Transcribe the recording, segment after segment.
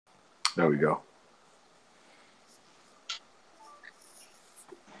There we go.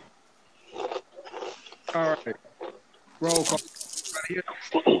 All right. Roll call.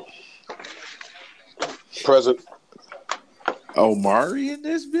 Present. Omari in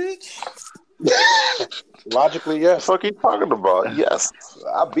this bitch? Logically, yes. Fuck you talking about? Yes,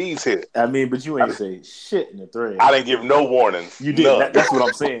 I bees hit. I mean, but you ain't say shit in the thread. I didn't give no warnings. You did. That's what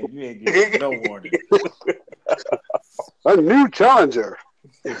I'm saying. You ain't give no warning. A new challenger.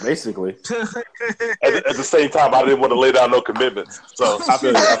 Basically. At the same time, I didn't want to lay down no commitments. So I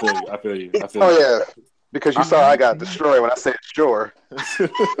feel you. Oh, yeah. Because you saw I got destroyed when I said sure. I'm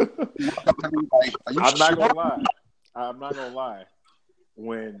not gonna lie.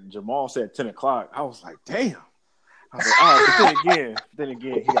 When Jamal said 10 o'clock, I was like, damn. I was like, all right, but then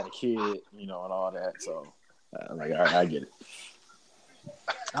again, he got a kid, and all that. So I'm like, all right, I get it.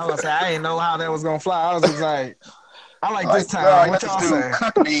 I was gonna say I didn't know how that was gonna fly. I was just like, I like this time. What y'all saying?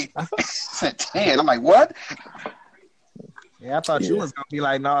 Cook me. Said 10. I'm like, what? Yeah, I thought you was gonna be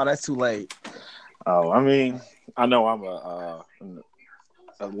like, no, that's too late. Oh, I mean, I know I'm a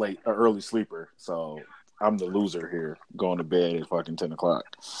early sleeper, so I'm the loser here, going to bed at fucking 10 o'clock.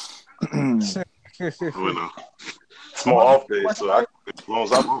 Small off day, so as long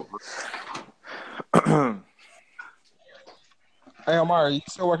as I'm Hey, Omari, you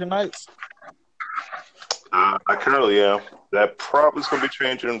still working nights? I currently am. That probably is going to be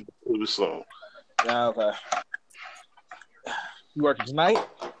changing pretty soon. Yeah, okay. You working tonight?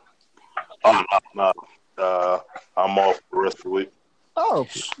 No. I'm off for the rest of the week. Oh,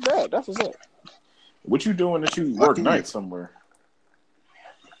 that's what's up. What you doing that you work nights somewhere?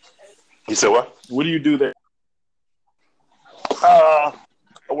 You said what? What do you do there? I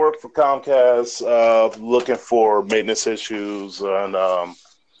work for Comcast, looking for maintenance issues and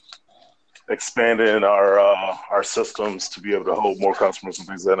expanding our systems to be able to hold more customers and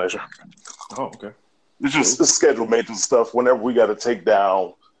things of that nature. Oh, okay. It's scheduled maintenance stuff. Whenever we got to take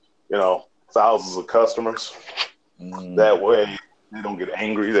down, thousands of customers, that way they don't get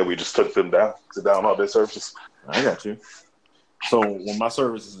angry that we just took them down all their services. I got you. So when my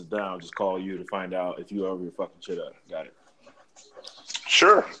services is down, just call you to find out if you ever fucking shit up. Got it.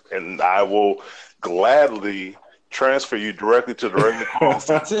 Sure, and I will gladly transfer you directly to the regular call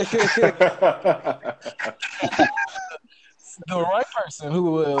center. The right person who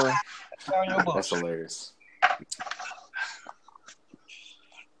will down your book. That's hilarious.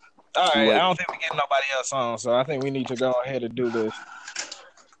 All right, I don't think we're getting nobody else on, so I think we need to go ahead and do this.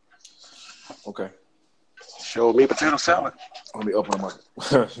 Okay. Show me potato salad. Let me open up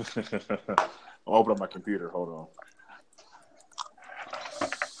I'll open up my computer. Hold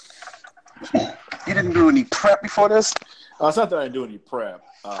on. You didn't do any prep before this? It's not that I didn't do any prep.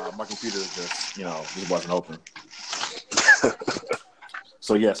 My computer just, just wasn't open.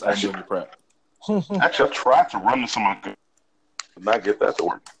 So yes, I didn't do any prep. Actually, I tried to run this on my computer, but not get that to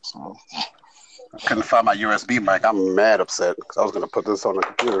work. So I couldn't find my USB mic. I'm mad upset because I was going to put this on the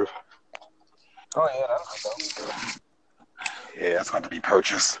computer. Oh, yeah, that's good. Yeah, it's going to be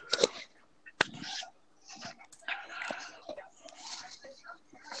purchased.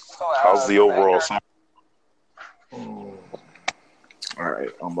 How's the overall? All right,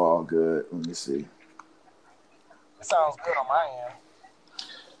 I'm all good. Let me see. It sounds good on my end.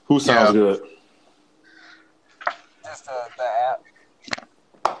 Who sounds good? Just the app.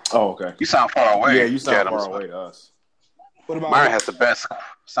 Oh, okay. You sound far away. Yeah, you sound far away to us. What about Mine has the best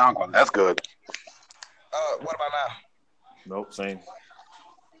sound quality. That's good. what about now? Nope, same.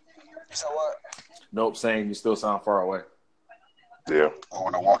 So what? Nope, same. You still sound far away. Yeah. Oh,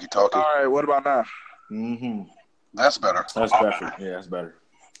 and a walkie-talkie. All right, what about now? Mm-hmm. That's better. That's better. Yeah, that's better.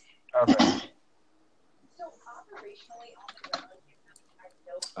 Okay.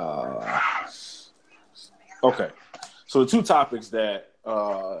 Okay. So the two topics that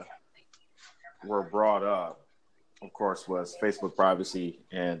were brought up, of course, was Facebook privacy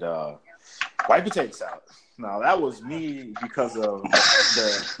and white potato salad. Now that was me because of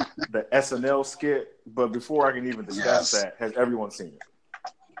the SNL skit. But before I can even discuss that, has everyone seen it?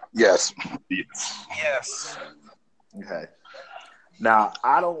 Yes. Yes. Okay. Now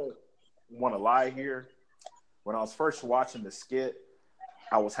I don't want to lie here. When I was first watching the skit,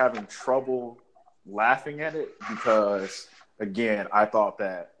 I was having trouble laughing at it because, again, I thought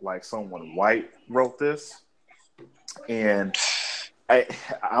that like someone white wrote this, and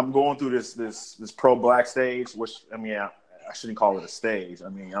I'm going through this pro-black stage, which I mean I shouldn't call it a stage. I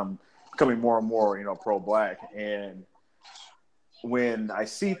mean I'm becoming more and more pro-black, and when I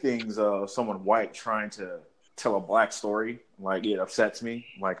see things of someone white trying to tell a black story, like it upsets me.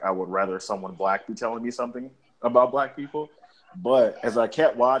 Like I would rather someone black be telling me something about black people. But as I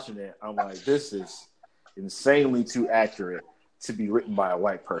kept watching it, I'm like, this is insanely too accurate to be written by a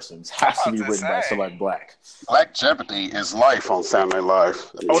white person. It has to be written by somebody black. Black Jeopardy is life on Saturday Night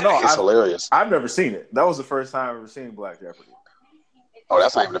Live. Oh no, it's hilarious. I've never seen it. That was the first time I've ever seen Black Jeopardy. Oh,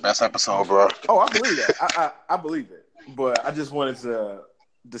 that's not even the best episode, bro. Oh, I believe that. I believe it. But I just wanted to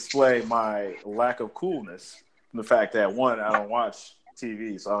display my lack of coolness from the fact that, one, I don't watch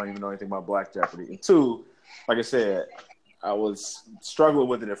TV, so I don't even know anything about Black Jeopardy. And two, like I said, I was struggling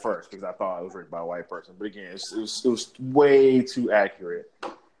with it at first because I thought it was written by a white person. But again, it was way too accurate.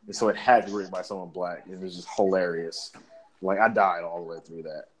 And so it had to be written by someone black. And it was just hilarious. Like, I died all the way through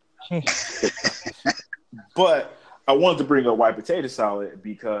that. But I wanted to bring up white potato salad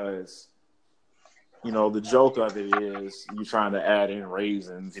because, you know, the joke of it is you're trying to add in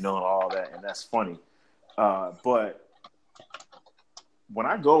raisins, you know, and all that, and that's funny. But when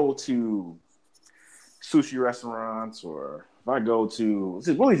I go to sushi restaurants or if I go to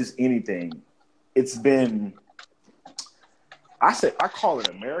really just anything, it's been, I call it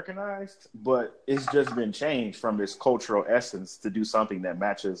Americanized, but it's just been changed from its cultural essence to do something that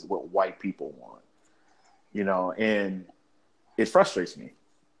matches what white people want. You know, and it frustrates me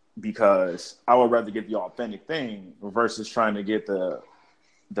because I would rather get the authentic thing versus trying to get the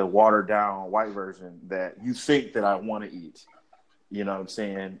watered down white version that you think that I want to eat. You know what I'm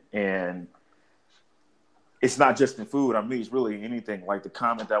saying? And it's not just in food. I mean, it's really anything. Like the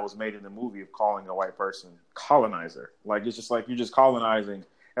comment that was made in the movie of calling a white person colonizer. Like, it's just like you're just colonizing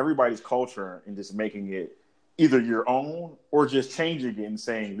everybody's culture and just making it either your own or just changing it and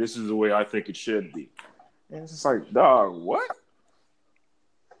saying, this is the way I think it should be. And it's just like, dog, what?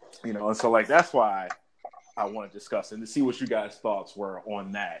 You know, and so like that's why I want to discuss it and to see what you guys' thoughts were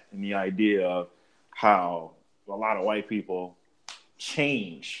on that and the idea of how a lot of white people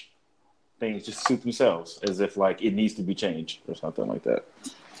change things just to suit themselves as if like it needs to be changed or something like that.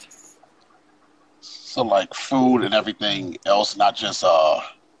 So like food and everything else, not just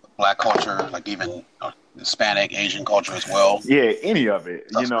black culture, like even Hispanic, Asian culture as well. Yeah, any of it.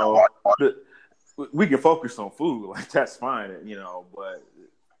 You know, we can focus on food, like that's fine, you know, but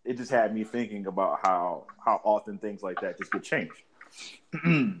it just had me thinking about how often things like that just get changed.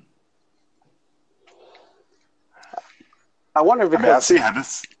 I wonder if I see how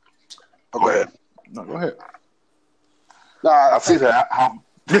this. Oh, go ahead. No, go ahead. No, I see that how.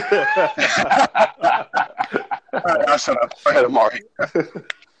 Shut up. Go ahead, Amari.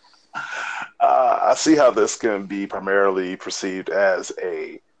 I see how this can be primarily perceived as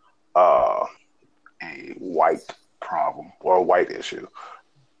a white problem or a white issue,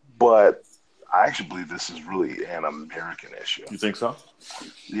 but I actually believe this is really an American issue. You think so?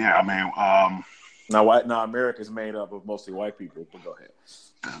 Yeah, I mean, now America's made up of mostly white people. But go ahead.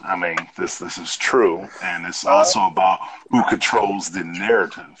 I mean, this is true, and it's also about who controls the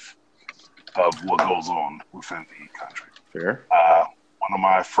narrative of what goes on within the country. Fair. One of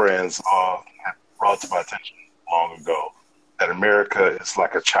my friends had brought to my attention long ago that America is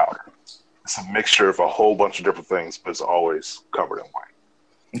like a chowder. It's a mixture of a whole bunch of different things, but it's always covered in white.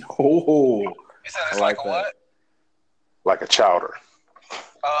 Oh, You said it's like a what? Like a chowder.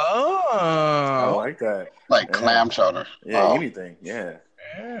 Oh, I like that. Like clam chowder. Yeah, anything. Yeah.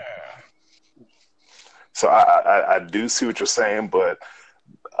 So I do see what you're saying, but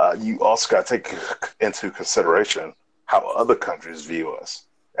you also got to take into consideration how other countries view us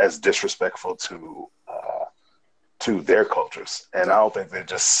as disrespectful to their cultures. And I don't think they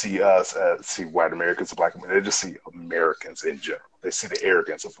just see us as see white Americans or black Americans. They just see Americans in general. They see the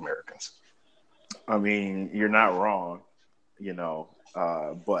arrogance of Americans. I mean, you're not wrong, you know,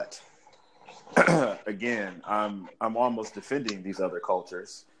 but again, I'm almost defending these other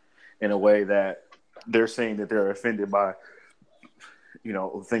cultures in a way that they're saying that they're offended by, you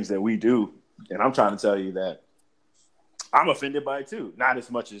know, things that we do. And I'm trying to tell you that I'm offended by it too. Not as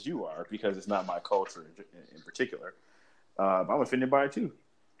much as you are, because it's not my culture in particular. But I'm offended by it too.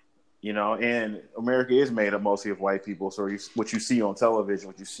 You know, and America is made up mostly of white people. So what you see on television,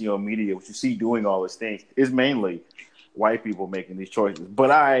 what you see on media, what you see doing all these things is mainly white people making these choices. But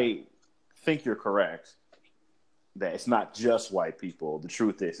I think you're correct that it's not just white people. The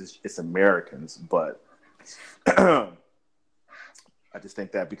truth is it's Americans. But I just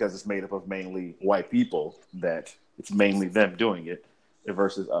think that because it's made up of mainly white people, that it's mainly them doing it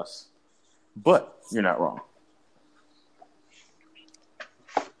versus us. But you're not wrong.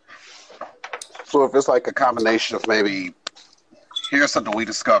 So if it's like a combination of maybe here's something we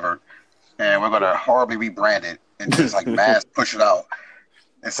discovered and we're going to horribly rebrand it and just like mass push it out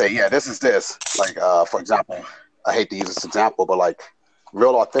and say, yeah, this is this. Like, for example, I hate to use this example, but like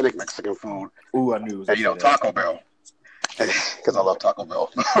real authentic Mexican food. Ooh, I knew. And, you know, Taco Bell. because I love Taco Bell.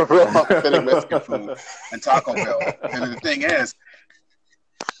 Authentic Mexican food and Taco Bell. And the thing is,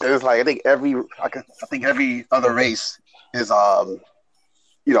 it's like I think every other race is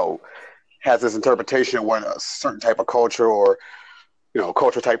has this interpretation of what a certain type of culture or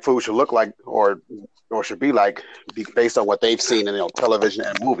culture type food should look like or should be like based on what they've seen in television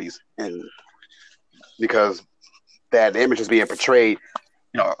and movies, and because that image is being portrayed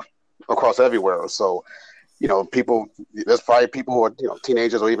across everywhere. So there's probably people who are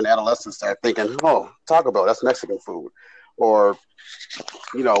teenagers or even adolescents that are thinking, oh, Taco Bell, that's Mexican food, or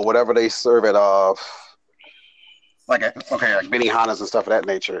whatever they serve at like Benihana's and stuff of that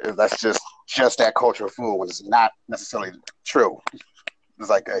nature. That's just that cultural food when it's not necessarily true. There's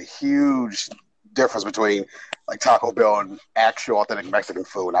like a huge difference between like Taco Bell and actual authentic Mexican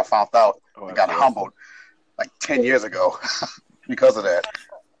food. And I found out I got humbled like 10 years ago because of that.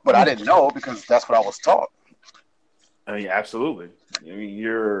 But I didn't know because that's what I was taught. I mean, absolutely. I mean,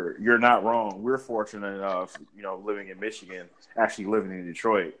 you're not wrong. We're fortunate enough, living in Michigan, actually living in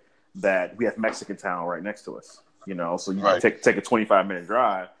Detroit, that we have Mexican Town right next to us. So you can take a 25-minute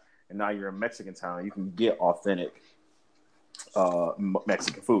drive, and now you're in Mexican Town. You can get authentic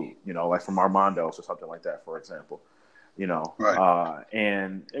Mexican food, like from Armando's or something like that, for example. Right.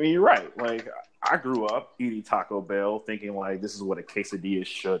 And I mean, you're right. Like, I grew up eating Taco Bell, thinking like this is what a quesadilla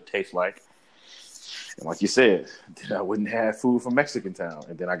should taste like. And like you said, I wouldn't have food from Mexican Town,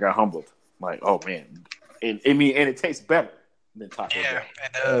 and then I got humbled. Like, oh man, and it tastes better than Taco Bell. Yeah,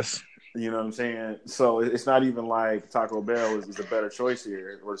 it does. You know what I'm saying? So it's not even like Taco Bell is a better choice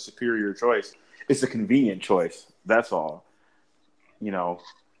here or a superior choice. It's a convenient choice. That's all.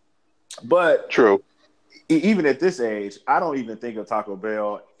 But true. Even at this age, I don't even think of Taco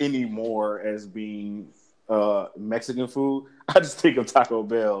Bell anymore as being Mexican food. I just think of Taco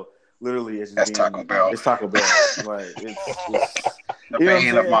Bell literally as being Taco Bell. It's Taco Bell. Like it's the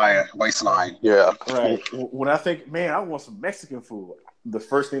vein of my waistline. Yeah. Right. When I think, man, I want some Mexican food, the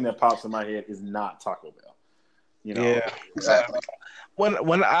first thing that pops in my head is not Taco Bell. Yeah, exactly.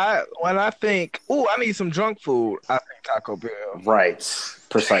 When I think, I need some junk food, I think Taco Bell. Right.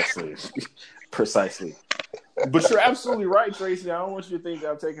 Precisely. But you're absolutely right, Tracy. I don't want you to think that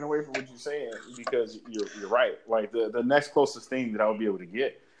I'm taking away from what you're saying because you're right. Like the next closest thing that I would be able to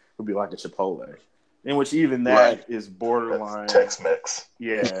get would be like a Chipotle, in which even that is borderline Tex-Mex.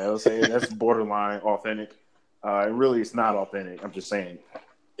 Yeah, I was saying that's borderline authentic. Really, it's not authentic. I'm just saying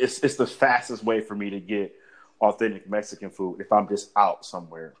it's the fastest way for me to get authentic Mexican food if I'm just out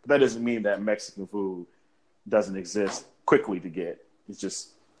somewhere. But that doesn't mean that Mexican food doesn't exist quickly to get. It's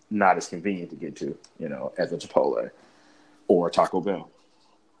just not as convenient to get to, as a Chipotle or a Taco Bell.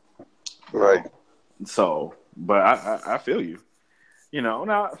 Right. So, but I feel you.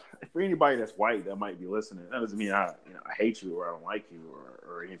 Now for anybody that's white that might be listening, that doesn't mean I hate you or I don't like you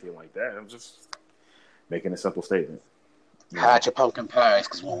or anything like that. I'm just making a simple statement. Hide your pumpkin pies,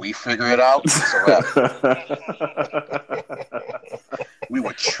 because when we figure it out, it's a wrap. We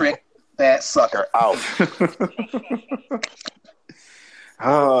would trick that sucker out.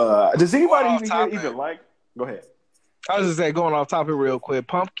 Does anybody even like? Go ahead. I was just saying, going off topic real quick,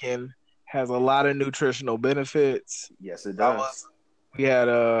 pumpkin has a lot of nutritional benefits. Yes, it does. We had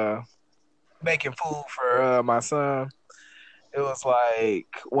making food for my son. It was like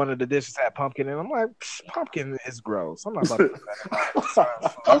one of the dishes had pumpkin, and I'm like, pumpkin is gross. I'm not about to put that in my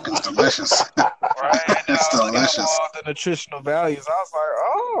son's food. Pumpkin's delicious. Right? It's delicious. All the nutritional values. I was like,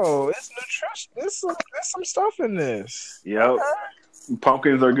 oh, it's nutrition. There's some stuff in this. Yep. Okay.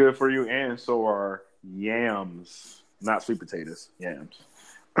 Pumpkins are good for you, and so are yams. Not sweet potatoes, yams.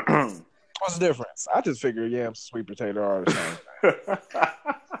 What's the difference? I just figure yams and sweet potato are the same.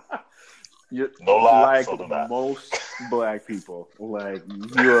 No lie, like most black people, like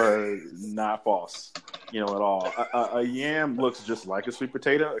you're not false, at all. A yam looks just like a sweet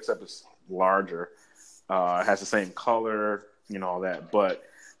potato, except it's larger. It has the same color, all that. But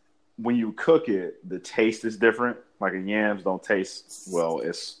when you cook it, the taste is different. Like yams don't taste well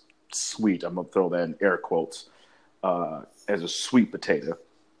as sweet. I'm gonna throw that in air quotes as a sweet potato.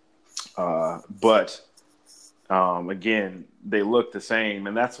 But again, they look the same,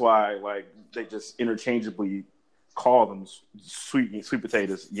 and that's why they just interchangeably call them sweet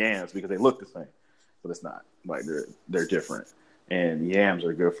potatoes yams because they look the same, but it's not. Like they're different, and yams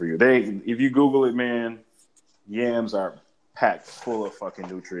are good for you. If you Google it, man, yams are packed full of fucking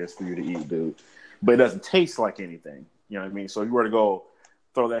nutrients for you to eat, dude. But it doesn't taste like anything. You know what I mean? So if you were to go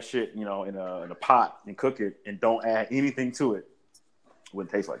throw that shit, in a pot and cook it and don't add anything to it,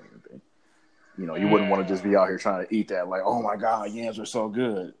 wouldn't taste like anything. You know, you wouldn't want to just be out here trying to eat that. Like, oh my god, yams are so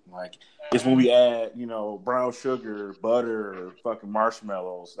good. Like, it's when we add, you know, brown sugar, butter, fucking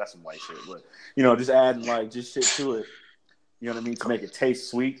marshmallows. That's some white shit, but you know, just adding like just shit to it. You know what I mean? To make it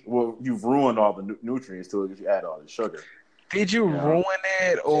taste sweet. Well, you've ruined all the nutrients to it if you add all the sugar. Did you ruin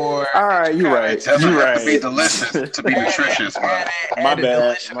it, or all right? You're right. It doesn't You're have right. to be delicious to be nutritious, bro. My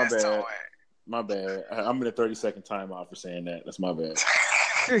bad. My bad. My bad. I'm in a 30-second timeout for saying that. That's my bad.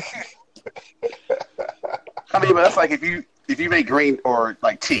 I mean, but that's like if you make green or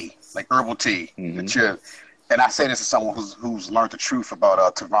like tea, like herbal tea, and I say this as someone who's learned the truth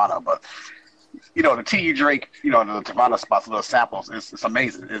about Tavana, but you know, the tea you drink, you know, the Tavana spots, little samples, it's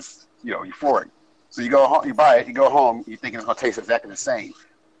amazing. It's, you know, euphoric. So you go home, you buy it, you go home, you think it's gonna taste exactly the same.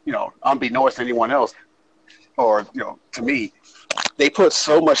 You know, unbeknownst to anyone else, or you know, to me, they put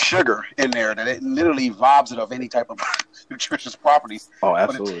so much sugar in there that it literally robs it of any type of nutritious properties. Oh,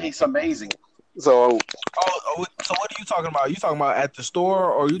 absolutely. But it tastes amazing. So, so what are you talking about? You talking about at the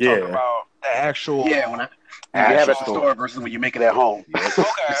store, or you talking about the actual? Yeah, when you have it at the store versus when you make it at home. Okay, it's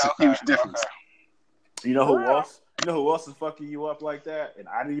a huge difference. Okay. You know who else? You know who else is fucking you up like that? And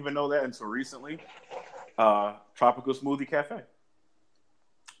I didn't even know that until recently. Tropical Smoothie Cafe.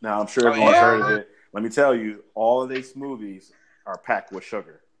 Now I'm sure everyone's heard of it. Let me tell you, all of these smoothies are packed with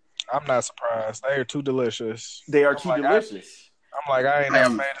sugar. I'm not surprised. They are too delicious. They are too delicious. I ain't never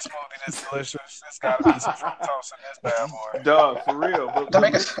made a smoothie this delicious. It's got to be some fructose in this bad boy. Dog, for real.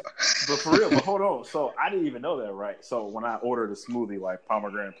 But for real, but hold on. So I didn't even know that, right? So when I ordered a smoothie like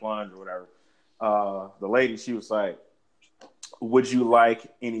pomegranate plunge or whatever, the lady, she was like, would you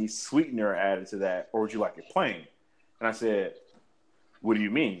like any sweetener added to that, or would you like it plain? And I said, what do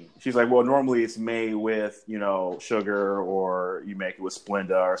you mean? She's like, well, normally it's made with, you know, sugar, or you make it with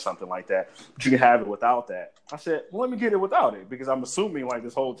Splenda or something like that. But you can have it without that. I said, well, let me get it without it, because I'm assuming like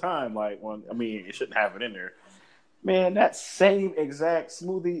this whole time, like, well, I mean, it shouldn't have it in there. Man, that same exact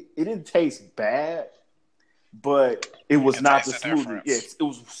smoothie, it didn't taste bad, but it was not the smoothie. Yes, it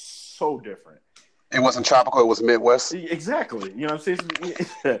was so different. It wasn't tropical, it was Midwest. Exactly. You know what I'm saying?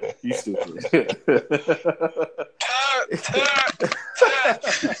 You stupid.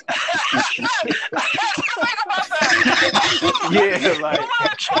 Yeah, like,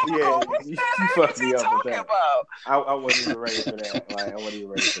 yeah, you fucked me up with that. I wasn't even ready for that. Like, I wasn't even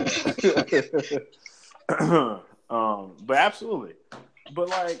ready for that. But absolutely. But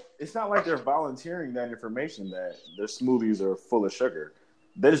like, it's not like they're volunteering that information that their smoothies are full of sugar.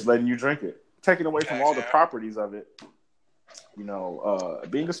 They're just letting you drink it, taking away from all the properties of it. You know,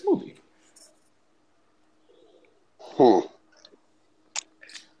 being a smoothie. I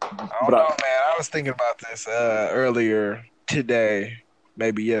don't know, man. I was thinking about this earlier today,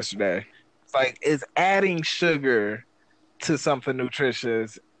 maybe yesterday. It's like, is adding sugar to something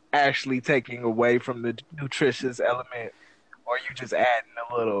nutritious actually taking away from the nutritious element, or you just adding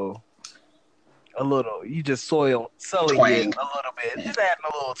a little, you just selling it a little bit, just adding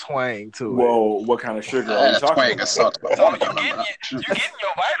a little twang to it. Whoa, what kind of sugar are you talking about? So you're getting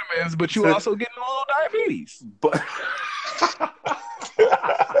your vitamins, but you also getting a little diabetes. But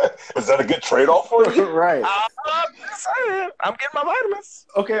is that a good trade-off for you? Right. I'm getting my vitamins.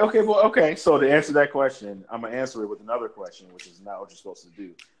 Okay. So to answer that question, I'm gonna answer it with another question, which is not what you're supposed to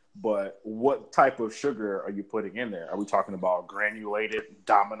do. But what type of sugar are you putting in there? Are we talking about granulated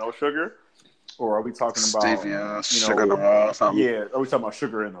domino sugar, or are we talking about stevia, sugar in the raw or something? Yeah, are we talking about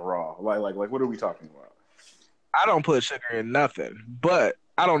sugar in the raw? Like what are we talking about? I don't put sugar in nothing, but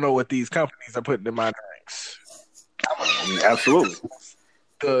I don't know what these companies are putting in my drinks. I mean, absolutely.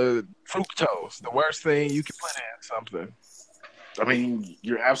 The fructose, the worst thing you can put in something. I mean,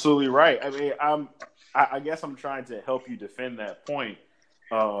 you're absolutely right. I mean, I guess I'm trying to help you defend that point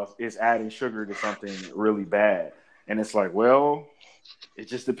of is adding sugar to something really bad. And it's like, well, it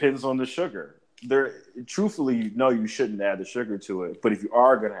just depends on the sugar. Truthfully, no, you shouldn't add the sugar to it. But if you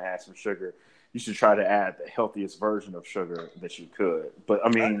are going to add some sugar, you should try to add the healthiest version of sugar that you could. But I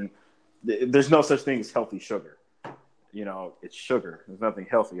mean, there's no such thing as healthy sugar. You know, it's sugar. There's nothing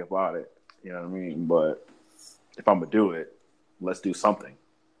healthy about it. You know what I mean? But if I'm going to do it, let's do something.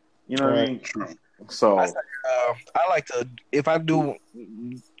 You know what I mean? True. So I like to, if I do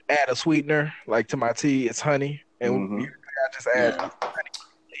add a sweetener, like to my tea, it's honey. And I just add honey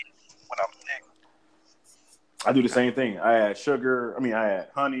when I'm sick. I do the same thing. I add sugar. I add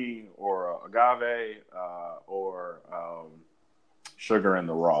honey or agave or sugar in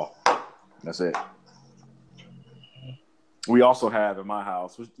the raw. That's it. We also have in my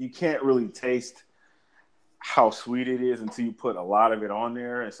house, you can't really taste how sweet it is until you put a lot of it on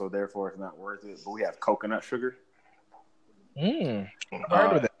there, and so therefore it's not worth it. But we have coconut sugar. I've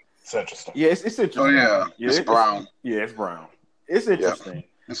heard of that. It's interesting. Yeah, it's interesting. Oh yeah, it's brown. It's brown. It's interesting.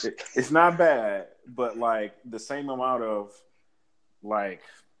 Yeah. It's not bad, but like the same amount of like,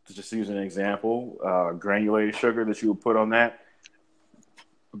 to just use an example, granulated sugar that you would put on that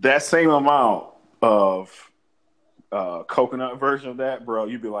same amount of coconut version of that, bro,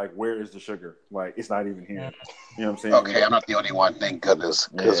 you'd be like, where is the sugar? Like, it's not even here. You know what I'm saying? Okay, I'm not the only one, thank goodness.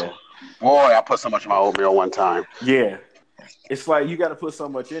 Because, boy, I put so much in my oatmeal one time. Yeah. It's like you got to put so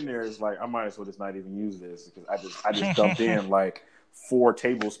much in there. It's like, I might as well just not even use this because I just dumped in like 4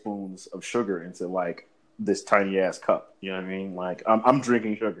 tablespoons of sugar into like this tiny ass cup. You know what I mean? Like, I'm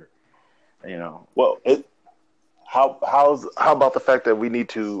drinking sugar, you know? Well, how about the fact that we need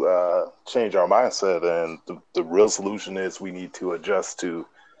to change our mindset, and the real solution is we need to adjust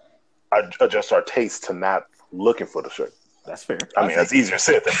our taste to not looking for the sugar. That's fair. I mean, that's easier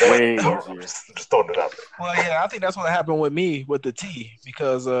said than way done. easier. Just throwing it out there. Well, yeah, I think that's what happened with me with the tea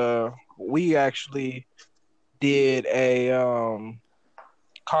because we actually did a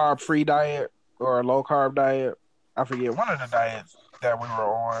carb-free diet or a low-carb diet. I forget one of the diets that we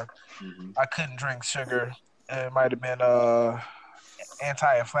were on. Mm-hmm. I couldn't drink sugar. It might have been a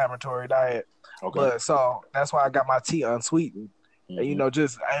anti-inflammatory diet. Okay. But so that's why I got my tea unsweetened. Mm-hmm. And, you know,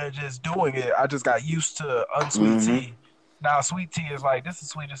 just doing it, I just got used to unsweet tea. Now sweet tea is like, this is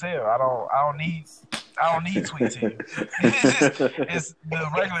sweet as hell. I don't need sweet tea. It's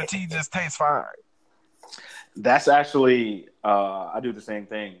the regular tea just tastes fine. That's actually I do the same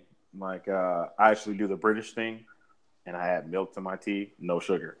thing. Like I actually do the British thing, and I add milk to my tea, no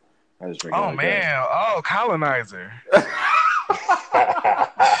sugar. I just drink it like man, that. Colonizer.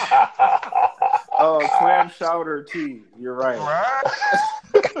 Clam chowder tea. You're right.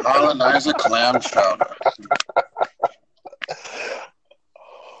 Colonizer clam chowder.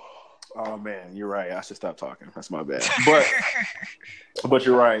 Oh man, you're right. I should stop talking. That's my bad. But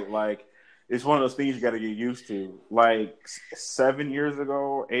you're right. Like, it's one of those things you got to get used to. Like 7 years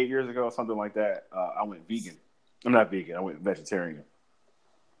ago, 8 years ago, something like that, I went vegan. I'm not vegan. I went vegetarian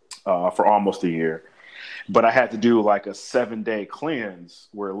for almost a year. But I had to do like a 7-day cleanse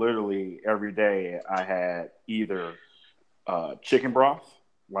where literally every day I had either chicken broth,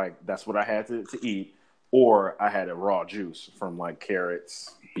 like that's what I had to eat, or I had a raw juice from like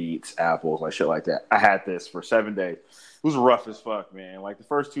carrots, beets, apples, like shit like that. I had this for 7 days. It was rough as fuck, man. Like the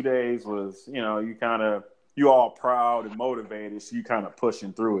first 2 days was, you know, you all proud and motivated, so you kind of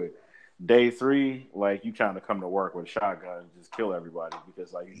pushing through it. Day 3, like you kind of come to work with a shotgun and just kill everybody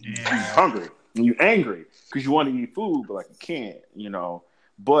because like you're hungry and you're angry because you want to eat food, but like you can't, you know.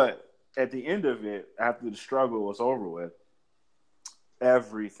 But at the end of it, after the struggle was over with,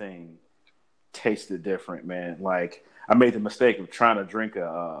 everything tasted different, man. Like I made the mistake of trying to drink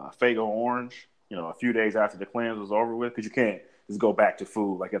a Faygo orange, you know, a few days after the cleanse was over with, because you can't just go back to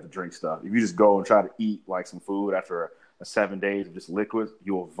food like you have to drink stuff. If you just go and try to eat like some food after a 7 days of just liquid,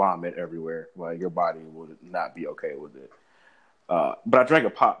 you'll vomit everywhere. Like your body would not be okay with it. But I drank a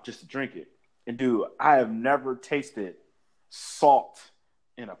pop just to drink it. And dude, I have never tasted salt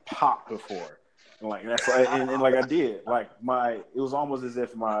in a pop before. And like that's and like I did. Like it was almost as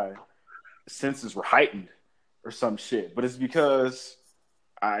if my senses were heightened or some shit. But it's because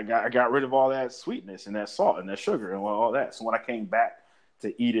I got rid of all that sweetness and that salt and that sugar and all that. So when I came back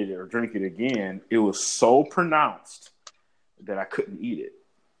to eat it or drink it again, it was so pronounced that I couldn't eat it.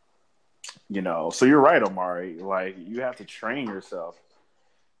 You know, so you're right, Omari. Like you have to train yourself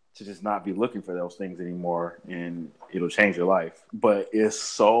to just not be looking for those things anymore, and it'll change your life. But it's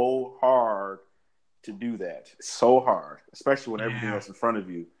so hard to do that. It's so hard, especially when everything that's in front of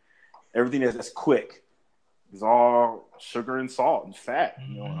you, everything that's quick, is all sugar and salt and fat,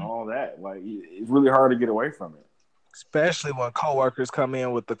 you know, and all that. Like it's really hard to get away from it. Especially when coworkers come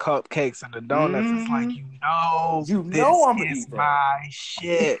in with the cupcakes and the donuts. It's like, this I'm gonna is eat that. my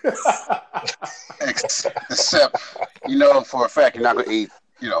shit. Except, you know for a fact you're not going to eat,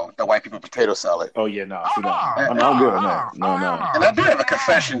 you know, the white people potato salad. Oh yeah, no, I'm good on that. No. And I do have a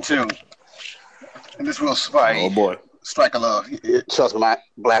confession too. And this will Oh boy. strike a little. Trust me, my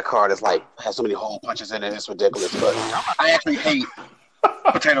black card is like has so many hole punches in it. It's ridiculous. But I actually hate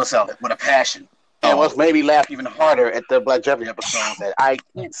potato salad with a passion. And what's made me laugh even harder at the Black Jeopardy episode that I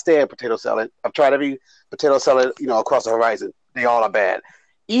can't stand potato salad. I've tried every potato salad, you know, across the horizon. They all are bad.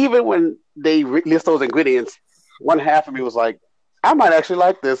 Even when they list those ingredients, one half of me was like, I might actually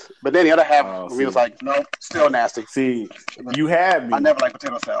like this. But then the other half of me was like, no, still nasty. See, you had me. I never liked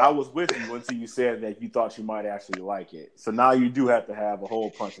potato salad. I was with you until you said that you thought you might actually like it. So now you do have to have a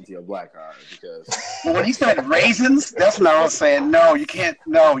hole punch into your black card because. Well, when he said raisins, that's when I was saying, no, you can't.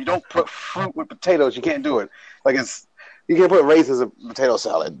 No, you don't put fruit with potatoes. You can't do it. Like You can't put raisins in potato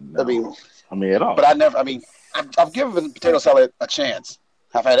salad. No. I mean, at all. But I've given potato salad a chance.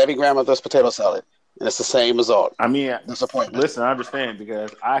 I've had every grandmother's potato salad, and it's the same result. I mean, disappointment. Listen, I understand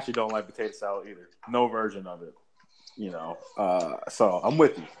because I actually don't like potato salad either. No version of it. So I'm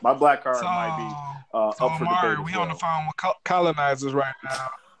with you. My black card might be up for Amari, debate. We on the phone with colonizers right now.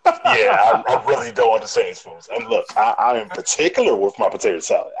 Yeah, I really don't understand foods. And look, I am particular with my potato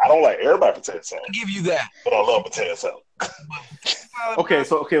salad. I don't like everybody's potato salad. I'll give you that. But I love potato salad. Okay,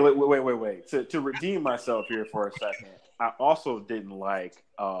 wait. To redeem myself here for a second, I also didn't like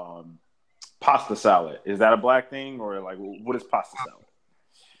pasta salad. Is that a black thing or like what is pasta salad?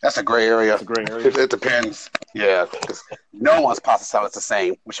 That's a gray area. It's a gray area. It depends. Yeah, because no one's pasta salad's the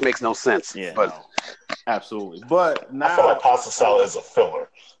same, which makes no sense. Yeah, but no, absolutely. But now I feel like pasta salad is a filler.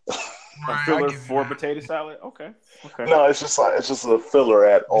 A filler for potato salad? Okay. No, it's just a filler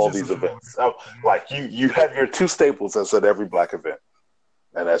at all these events. Like you have your two staples that's at every black event,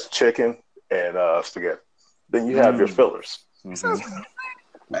 and that's chicken and spaghetti. Then you have your fillers. Mm-hmm.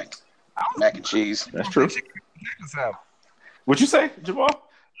 Mac and cheese. That's true. What'd you say, Jamal?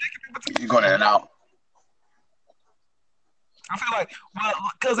 You going in and out. I feel like,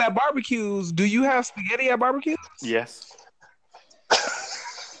 because at barbecues, do you have spaghetti at barbecues? Yes.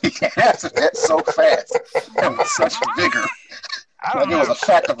 That's so fast. That was such vigor. It was a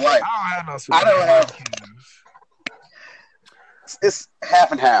fact of life. I don't have no spaghetti. I don't have. It's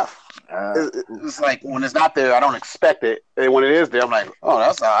half and half. It's like when it's not there, I don't expect it, and when it is there, I'm like, oh,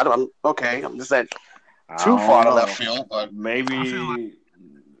 that's odd. I'm okay. I'm just that too far to left field, but maybe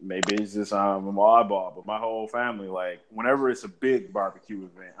it's just I'm an oddball. But my whole family, like, whenever it's a big barbecue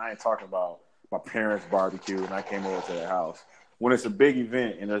event, I ain't talking about my parents' barbecue and I came over to their house. When it's a big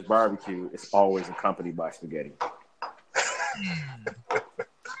event and there's barbecue, it's always accompanied by spaghetti.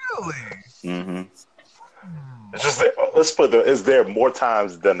 Really? Mm-hmm. It's just let's put it's there more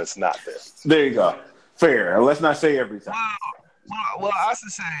times than it's not there. There you go. Fair. Let's not say every time. Well, I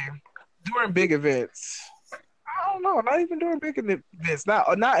should say during big events. I don't know. Not even during big events. Not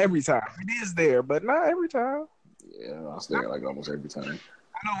every time. It is there, but not every time. Yeah, I'll stay like almost every time.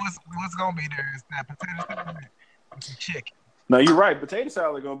 I know what's gonna be there is that potato salad and some chicken. No, you're right. Potato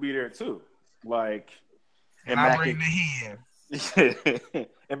salad gonna be there too. Like, and I bring the hen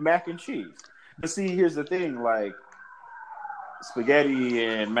and mac and cheese. But see, here's the thing: like, spaghetti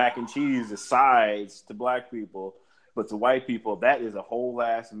and mac and cheese is sides to black people, but to white people, that is a whole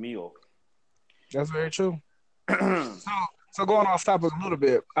ass meal. That's very true. So going off topic a little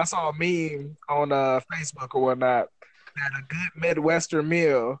bit, I saw a meme on Facebook or whatnot that a good Midwestern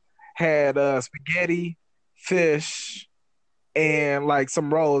meal had spaghetti, fish, and like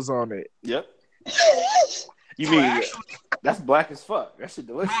some rolls on it. Yep. You mean actually, that's black as fuck? That shit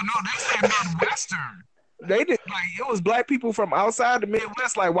delicious. No, they said Midwestern. They did like it was black people from outside the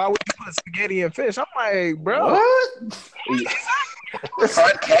Midwest. Like, why would you put spaghetti and fish? I'm like, bro, what?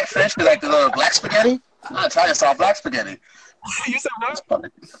 Catfish? Like the little black spaghetti? I tell you, saw black spaghetti. You said what?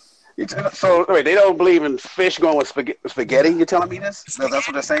 So wait, they don't believe in fish going with spaghetti? You telling me this? That's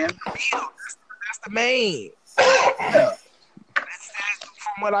what they're saying? That's the main. Yeah.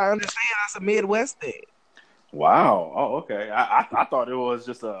 From what I understand, that's a Midwest thing. Wow. Oh, okay. I thought it was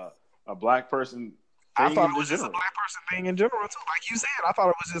just a black person. I thought it was just a black person thing in general too. Like you said, I thought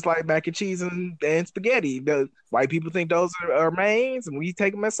it was just like mac and cheese and spaghetti. The white people think those are mains, and we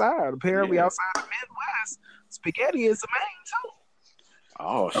take them aside. Apparently, outside the Midwest, spaghetti is the main too.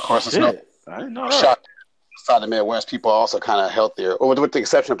 Oh, of course, shit. It's I didn't know that. Outside the Midwest, people are also kind of healthier, or with the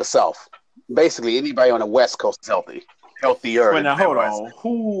exception of the South. Basically, anybody on the West Coast is healthier. Wait, now hold on.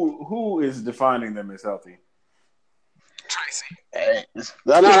 Who is defining them as healthy? Tracy. Hey,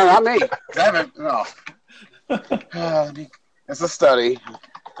 no, not me. No. It's a study.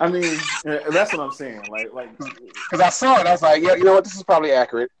 I mean, that's what I'm saying. Like, because I saw it, I was like, yeah, you know what? This is probably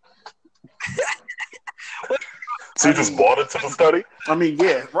accurate. So you just bought into the study? I mean,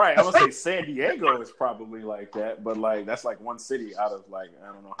 yeah, right. I'm gonna say San Diego is probably like that, but like that's like one city out of like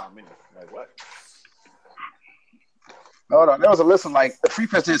I don't know how many. Like what? Hold on, there was a list of like the Free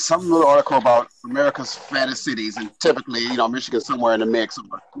Press did some little article about America's fattest cities, and typically, Michigan's somewhere in the mix, or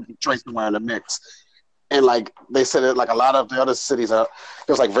Detroit somewhere in the mix. And like they said, that like a lot of the other cities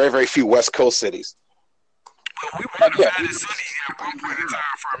there's like very, very few West Coast cities. We were in the fattest city at one point in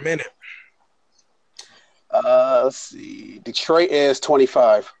time for a minute. Let's see. Detroit is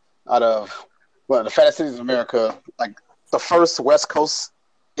 25 out of the fattest cities in America. Like the first West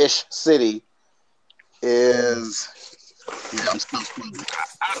Coast-ish city is. Yeah, I'm guessing St.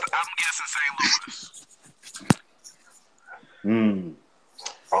 Louis.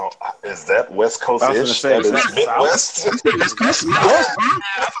 Oh, Is that West Coast I was gonna ish? say, That is is that Midwest. West Coast, I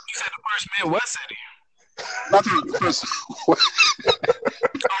thought you said the first Midwest city. Not the first. Oh, we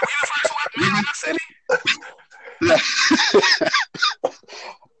the first Midwest city?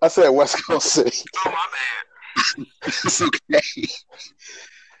 I said West Coast City. Oh, my bad. It's okay.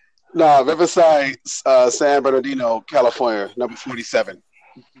 No, Riverside, San Bernardino, California, number 47.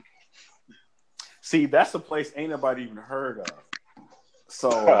 See, that's a place ain't nobody even heard of. So,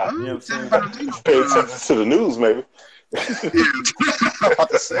 you know what I'm saying? Pay attention to the news, maybe. I'm about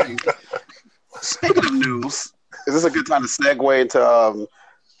to say. Speaking of news, is this a good time to segue into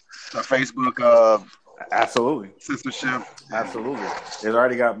the Facebook Absolutely. censorship? Absolutely. It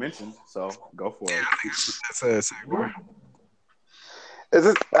already got mentioned, so go for it. Yeah, I think that's a segue.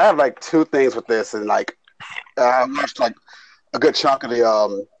 I have like two things with this, and like I watched like a good chunk of the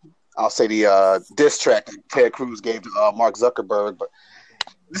I'll say the diss track that Ted Cruz gave to Mark Zuckerberg, but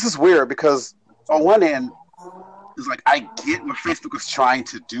this is weird because on one end, it's like I get what Facebook is trying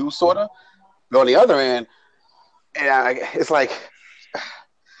to do, sort of, but on the other end, it's like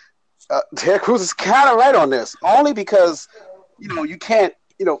Ted Cruz is kind of right on this, only because you can't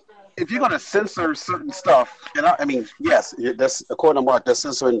if you're going to censor certain stuff, and I mean, yes, that's according to Mark, they're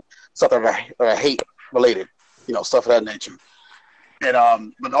censoring stuff that are hate related, stuff of that nature.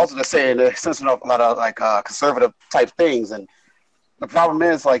 And but also they're censoring a lot of like conservative type things, and the problem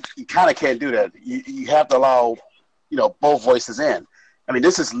is like you kind of can't do that. You have to allow both voices in. I mean,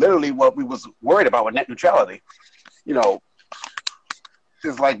 this is literally what we was worried about with net neutrality.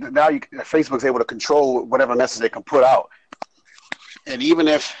 It's like now Facebook's able to control whatever message they can put out, and even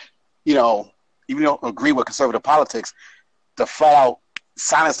if you don't agree with conservative politics, to flat out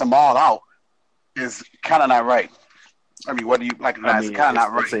silence them all out is kind of not right. I mean, whether you like it or not, it's kind of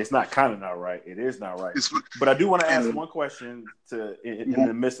not right. It's not kind of not right. It is not right. But I do want to ask one question in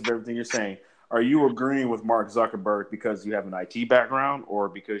the midst of everything you're saying. Are you agreeing with Mark Zuckerberg because you have an IT background or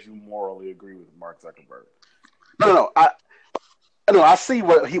because you morally agree with Mark Zuckerberg? No. I see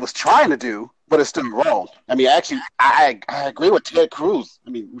what he was trying to do, but it's still wrong. I mean, actually, I agree with Ted Cruz. I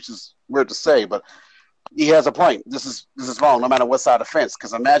mean, which is weird to say, but he has a point. This is wrong, no matter what side of the fence.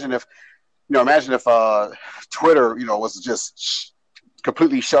 Because imagine if Twitter, was just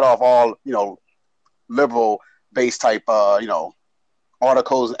completely shut off all, liberal-based type,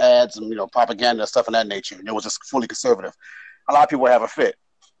 articles, ads, and propaganda stuff of that nature. And it was just fully conservative. A lot of people have a fit.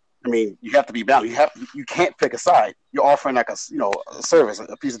 I mean, you have to be bound. You can't pick a side. You're offering like a service,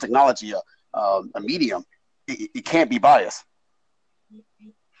 a piece of technology, a medium. It can't be biased.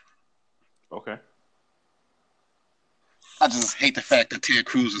 Okay. I just hate the fact that Ted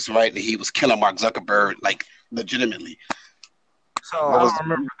Cruz is right that he was killing Mark Zuckerberg like legitimately. So I don't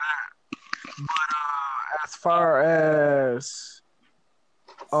remember that. But as far as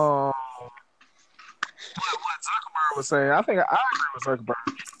what Zuckerberg was saying, I think I agree with Zuckerberg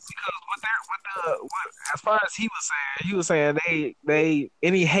because as far as he was saying they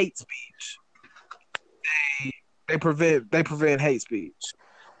any hate speech they prevent hate speech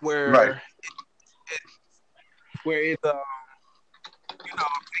where right. Where it they got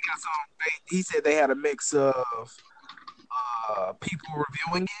he said they had a mix of people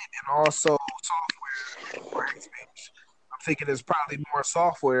reviewing it and also software for hate speech. I'm thinking it's probably more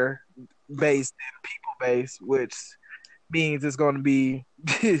software based than people based, which means it's going to be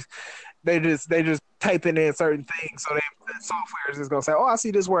they just typing in certain things, so the software is just going to say, "Oh, I see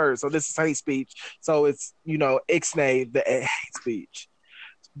this word, so this is hate speech." So it's ixnay the hate speech,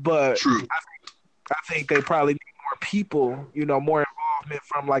 but true. I think they probably need more people, more involvement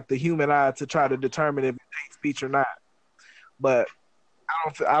from like the human eye to try to determine if it's hate speech or not. But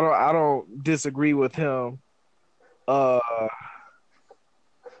I don't disagree with him. I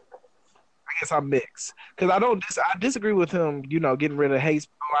guess I'm mixed because I disagree with him. Getting rid of hate.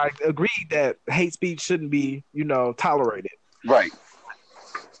 I agree that hate speech shouldn't be tolerated. Right.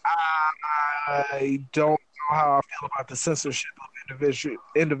 I don't know how I feel about the censorship of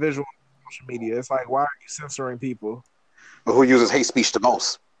individual social media. It's like, why are you censoring people? But who uses hate speech the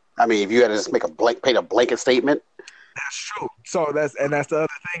most? I mean, if you had to just paint a blanket statement. That's true. So that's the other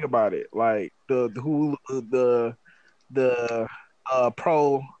thing about it. Like the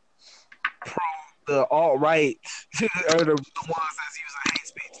alt-right are the ones that's using hate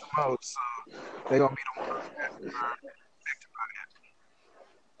speech the most. So they're gonna be the ones that are affected by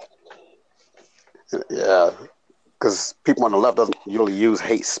it. Yeah, because people on the left doesn't usually use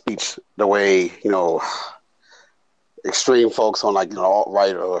hate speech the way extreme folks on like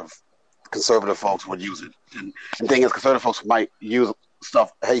alt-right or conservative folks would use it. And the thing is, conservative folks might use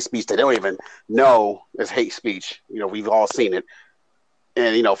hate speech they don't even know is hate speech. We've all seen it.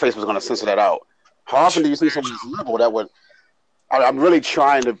 and Facebook's going to censor that out. How often do you see someone that's liberal that would? I'm really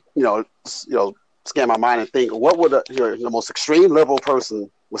trying to scan my mind and think what would the most extreme liberal person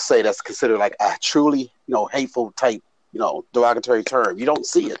would say that's considered like a truly hateful type derogatory term. You don't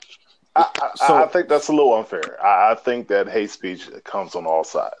see it. I think that's a little unfair. I think that hate speech comes on all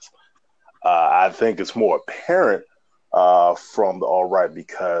sides. I think it's more apparent from the alt right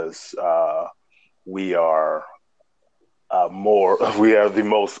because we are we are the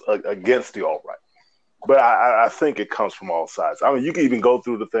most against the alt right. But I think it comes from all sides. I mean, you can even go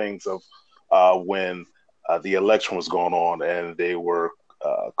through the things of when the election was going on and they were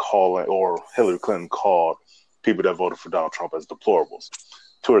calling, or Hillary Clinton called people that voted for Donald Trump as deplorables.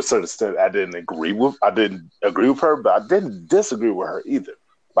 To a certain extent, I didn't agree with her, but I didn't disagree with her either.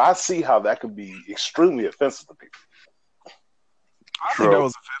 But I see how that could be extremely offensive to people. I think that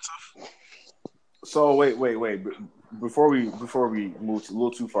was offensive. So wait. Before we move a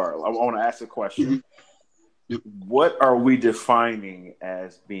little too far, I want to ask a question. What are we defining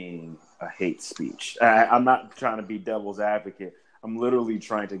as being a hate speech? I'm not trying to be devil's advocate. I'm literally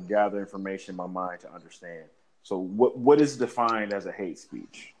trying to gather information in my mind to understand. So what is defined as a hate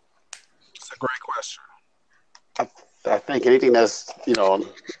speech? It's a great question. I think anything that's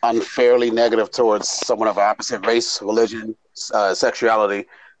unfairly negative towards someone of opposite race, religion, sexuality,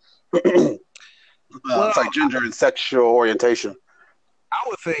 it's like gender and sexual orientation. I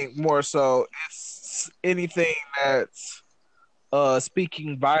would think more so it's anything that's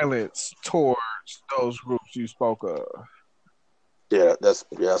speaking violence towards those groups you spoke of. Yeah, that's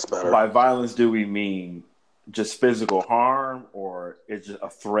better. By violence, do we mean just physical harm, or it's just a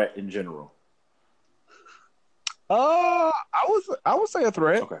threat in general? I would say a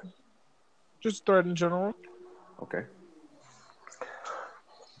threat. Okay. Just threat in general. Okay.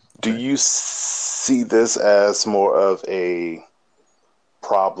 Do you see this as more of a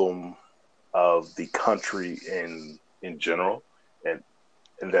problem of the country in general, and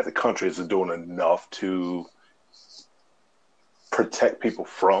that the country isn't doing enough to protect people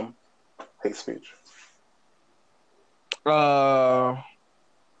from hate speech? I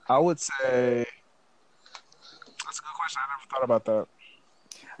would say that's a good question. I never thought about that.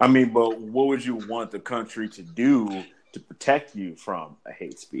 I mean, but what would you want the country to do to protect you from a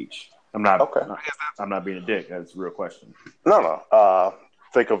hate speech? I'm not being a dick. That's a real question. No.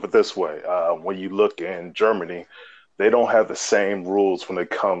 Think of it this way. When you look in Germany, they don't have the same rules when it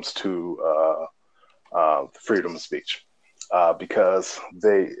comes to freedom of speech because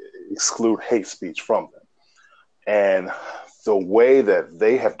they exclude hate speech from them. And the way that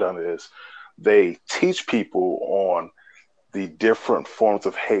they have done it is they teach people on the different forms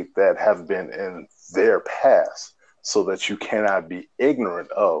of hate that have been in their past so that you cannot be ignorant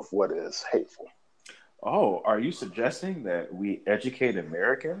of what is hateful. Oh, are you suggesting that we educate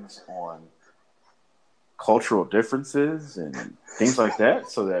Americans on cultural differences and things like that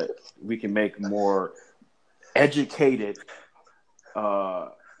so that we can make more educated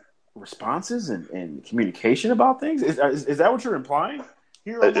responses and communication about things? Is that what you're implying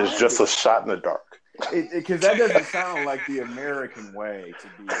here? It's just a shot in the dark. Because that doesn't sound like the American way to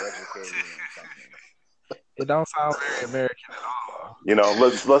be educated in something. It don't sound very American at all.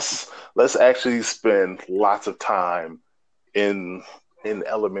 Let's actually spend lots of time in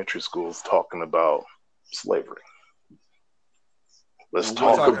elementary schools talking about slavery. Let's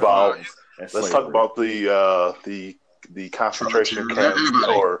talk about the concentration camps,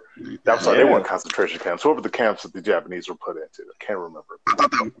 or I'm sorry, they weren't concentration camps. What were the camps that the Japanese were put into? I can't remember.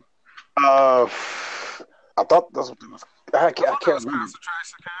 I thought that's what it was. I can't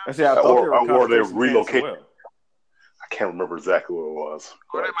remember. Or they relocated. Well. I can't remember exactly what it was.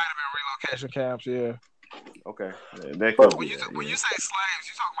 Or they might have been relocation camps. Yeah. Okay. When you say slaves,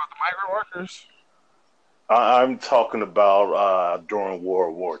 you talking about the migrant workers? I'm talking about during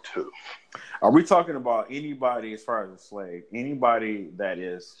World War II. Are we talking about anybody, as far as a slave, anybody that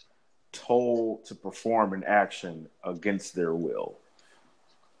is told to perform an action against their will?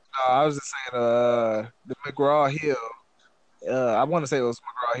 No, I was just saying the McGraw-Hill. I want to say it was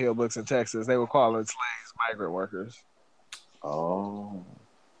McGraw-Hill books in Texas. They were calling slaves migrant workers. Oh,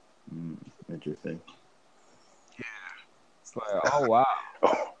 interesting. Yeah, it's like, oh wow, they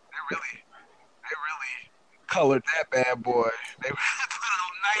really colored that bad boy. They put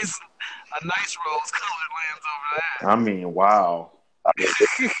a nice rose-colored lens over that. I mean, wow.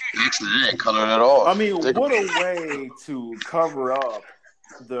 Actually, they ain't colored at all. I mean, what a way to cover up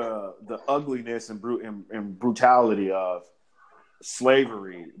the ugliness and brutality of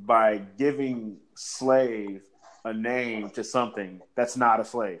slavery by giving slave a name to something that's not a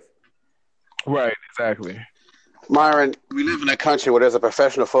slave. Right, exactly. Myron, we live in a country where there's a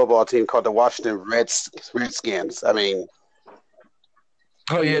professional football team called the Washington Redskins. I mean,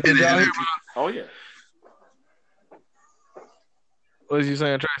 Oh yeah, did y'all hear Oh yeah. what was you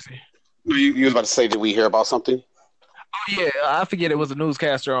saying, Tracy? you was about to say, did we hear about something? Oh yeah, I forget it was a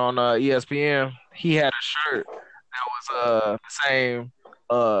newscaster on ESPN. He had a shirt that was the same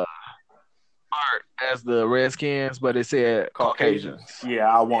art as the Redskins, but it said Caucasians. Yeah,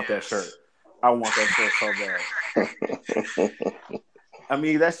 I want that shirt. I want that shirt so bad. I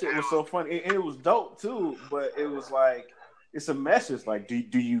mean, that shit was so funny. And it was dope too, but it was like it's a message. Like, do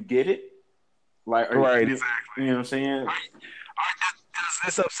you get it? Like, Right, you, exactly. you know what I'm saying? Does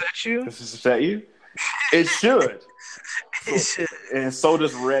this upset you? Does this upset you? It should. It should. And so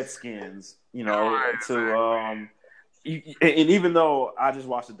does Redskins. You know, Right, and even though I just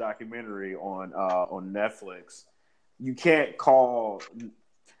watched a documentary on Netflix, you can't call.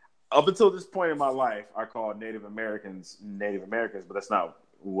 Up until this point in my life, I called Native Americans, but that's not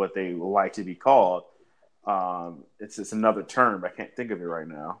what they like to be called. It's another term. I can't think of it right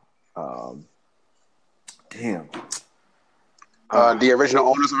now. Damn. The original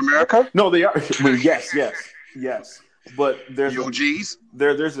owners of America? No, they are. Well, yes. But there's The OGs?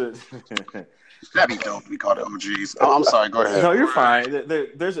 there's a. That'd be dope. We call it OGs. Oh, I'm sorry. Go ahead. No, you're fine.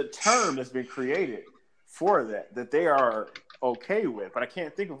 There's a term that's been created for that they are okay with, but I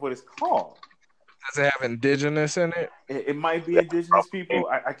can't think of what it's called. Does it have indigenous in it? It might be indigenous people.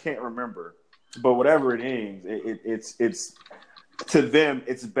 I can't remember, but whatever it is, it's to them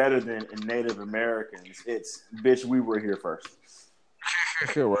it's better than Native Americans. It's bitch, we were here first.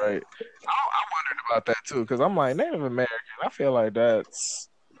 You're right. I wondered about that too because I'm like Native American. I feel like that's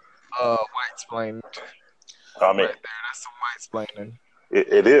white splaining. I mean, Right there, that's some white splaining.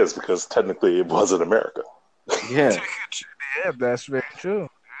 it is because technically it wasn't America. Yeah, Yeah, that's very true.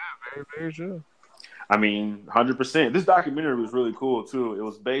 Yeah, very, very true. I mean, 100%. This documentary was really cool too. It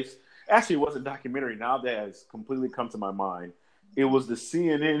was based. Actually, it wasn't a documentary. Now that has completely come to my mind. It was the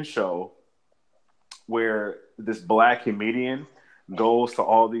CNN show where this black comedian goes to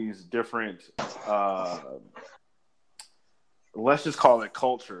all these different, let's just call it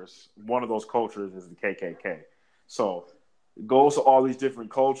cultures. One of those cultures is the KKK. So goes to all these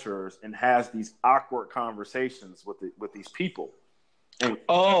different cultures and has these awkward conversations with these people. And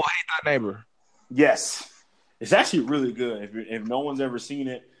Oh, Hate Thy Neighbor. yes, it's actually really good. If no one's ever seen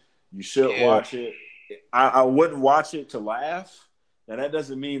it, you should Yeah. watch it. I wouldn't watch it to laugh. Now that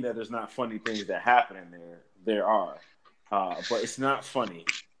doesn't mean that there's not funny things that happen in there. There are, but it's not funny.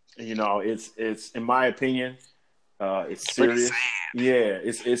 You know, it's in my opinion, it's serious. sad. Yeah,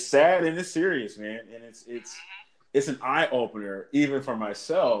 it's sad and it's serious, man, and it's an eye opener even for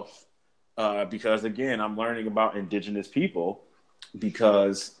myself because again, I'm learning about indigenous people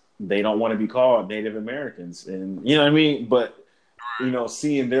because they don't want to be called Native Americans, and you know what I mean. But you know,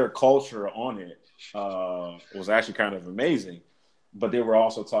 seeing their culture on it was actually kind of amazing. But they were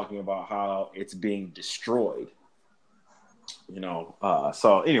also talking about how it's being destroyed. You know,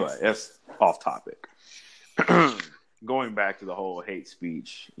 so anyway, that's off topic. Going back to the whole hate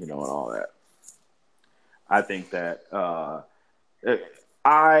speech, you know, and all that. I think that I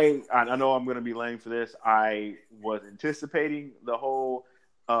know I'm going to be lame for this. I was anticipating the whole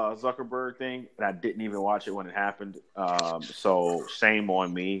Zuckerberg thing, and I didn't even watch it when it happened. So shame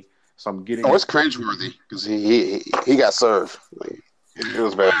on me. So I'm getting. Oh, it's cringeworthy because he got served. Like, it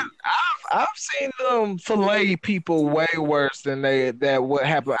was bad. I've seen them fillet people way worse than what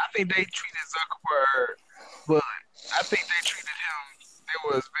happened. I think they treated Zuckerberg, but I think they treated him.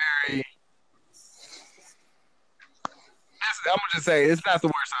 It was very. I'm gonna just say it's not the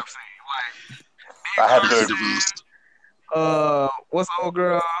worst I've seen. Like I had to divorce. what's the old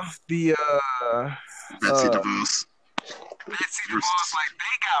girl? The Betsy DeVos. Betsy DeVos, like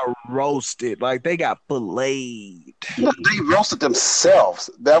they got roasted, like they got filleted. They roasted themselves.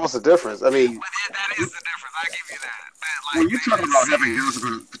 That was the difference. I mean, But that is the difference. I give you that. when you're talking about having guns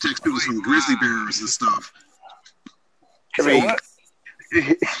to protect people from grizzly bears and stuff, I mean,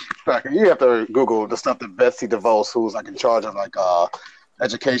 like, you have to Google the stuff that Betsy DeVos, who's like in charge of like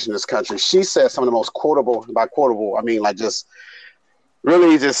education in this country, she said some of the most quotable, by quotable, I mean like just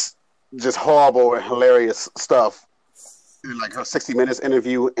really just horrible and hilarious stuff in like her 60 Minutes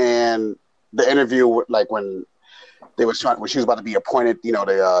interview, and the interview like when she was about to be appointed, you know,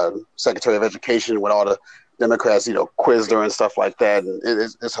 the Secretary of Education, when all the Democrats, you know, quizzed her and stuff like that, and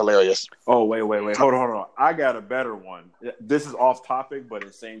it's hilarious. Oh, wait. Hold on. I got a better one. This is off topic, but at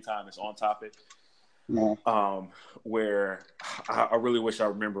the same time, it's on topic. Mm-hmm. Where I really wish I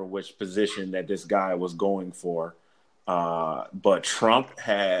remember which position that this guy was going for. But Trump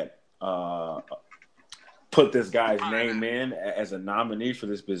had put this guy's name in as a nominee for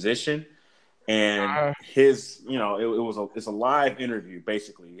this position. And it's a live interview,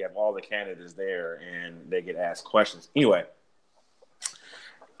 basically. You have all the candidates there, and they get asked questions. Anyway,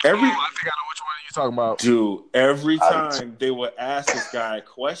 I think I know which one you're talking about. Dude, every time they would ask this guy a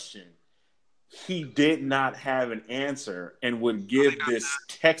question, he did not have an answer and would give this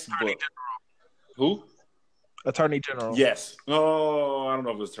textbook. Who? Attorney General. Yes. Oh, I don't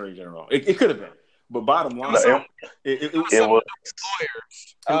know if it was Attorney General. It could have been. But bottom line, it was lawyers.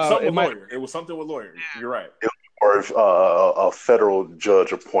 It was something with lawyers. Yeah. You're right. It was a federal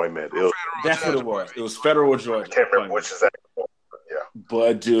judge appointment. That's what it was. It was federal judge. I can't remember which is that. Yeah.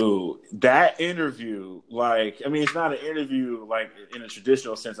 But dude, that interview, it's not an interview like in a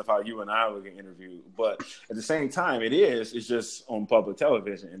traditional sense of how you and I would get interviewed, but at the same time, it's just on public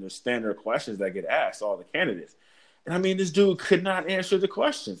television, and there's standard questions that get asked all the candidates. And this dude could not answer the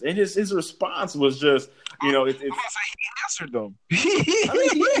questions, and his response was just, he answered them.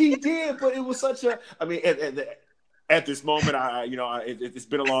 He did, but it was such a. At this moment, it's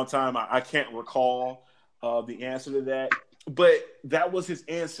been a long time. I can't recall the answer to that, but that was his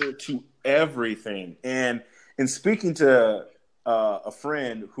answer to everything. And in speaking to a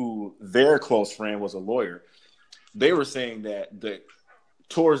friend who their close friend was a lawyer, they were saying that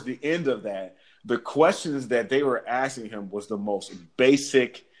towards the end of that, the questions that they were asking him was the most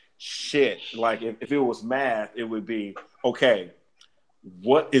basic shit. Like if it was math, it would be, okay,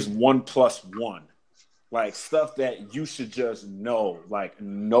 what is 1 + 1? Like stuff that you should just know, like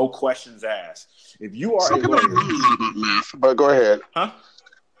no questions asked. If you are some people are good at math, but go ahead. Huh?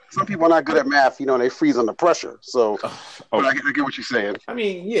 Some people are not good at math. They freeze under pressure. So, but I get what you're saying.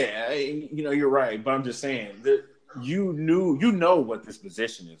 You're right. But I'm just saying that you know what this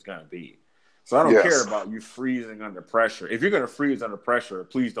position is going to be. So I don't care about you freezing under pressure. If you're going to freeze under pressure,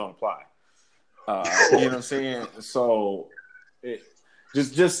 please don't apply. You know what I'm saying? So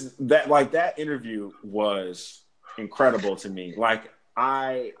just that, that interview was incredible to me. Like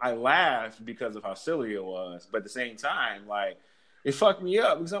I laughed because of how silly it was, but at the same time, it fucked me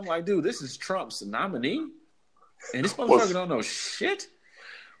up because I'm like, dude, this is Trump's nominee, and this motherfucker don't know shit.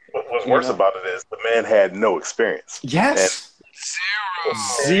 What's worse about it is the man had no experience. Yes.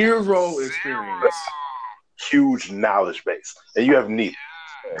 Zero experience. Huge knowledge base. And you have neither.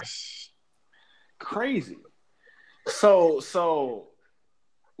 Yes. Crazy. So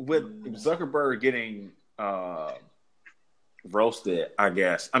with Zuckerberg getting roasted, I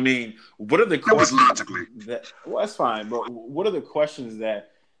guess. What are the questions that's fine, but what are the questions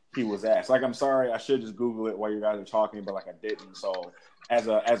that he was asked? I'm sorry, I should just Google it while you guys are talking, but I didn't. So as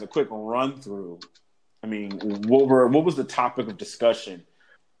a quick run through, what was the topic of discussion,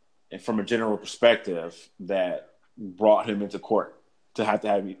 and from a general perspective, that brought him into court to have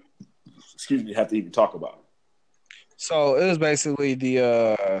to even talk about it? So it was basically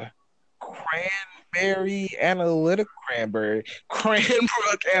the Cranbrook Analytical.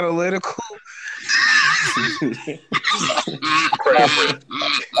 Cranbrook Analytical. They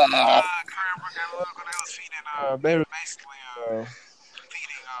was feeding. They were basically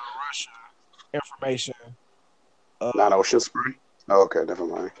feeding Russia information. Not Ocean Spray? Oh, okay, never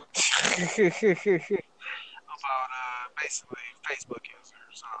mind. About basically Facebook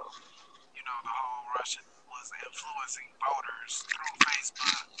users. So, the whole Russia was influencing voters through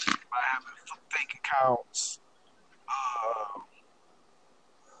Facebook by having fake accounts.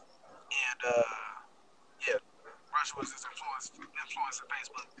 Russia was just influencing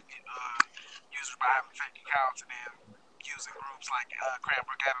Facebook users by having fake accounts and then using groups like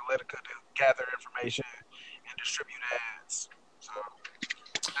Cranbrook Analytica to gather information and distribute ads. So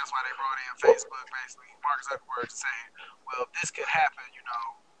that's why they brought in Facebook, basically, Mark Zuckerberg, to say, well, this could happen,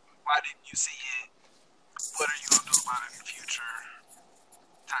 why didn't you see it? What are you going to do about it in the future?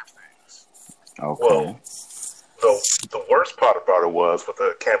 Type things. Okay. Well, the worst part about it was with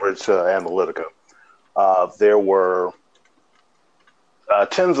the Cambridge Analytica, there were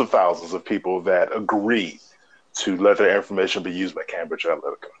tens of thousands of people that agreed to let their information be used by Cambridge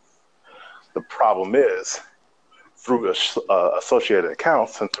Analytica. The problem is, through associated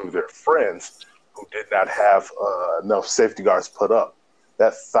accounts and through their friends who did not have enough safety guards put up,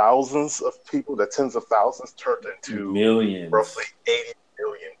 that thousands of people, that tens of thousands, turned into millions, roughly 80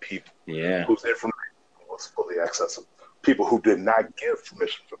 million people whose information was fully accessible. People who did not give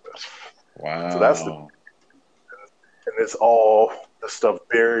permission for this. Wow. So that's and it's all the stuff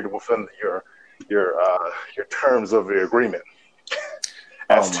buried within your terms of the agreement.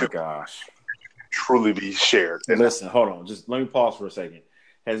 Gosh. Truly be shared. And listen, hold on. Just let me pause for a second.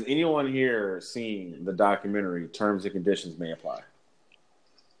 Has anyone here seen the documentary Terms and Conditions May Apply?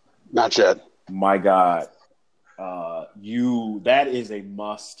 Not yet. My God. that is a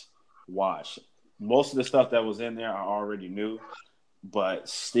must watch. Most of the stuff that was in there I already knew, but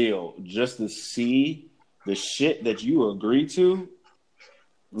still, just to see the shit that you agree to,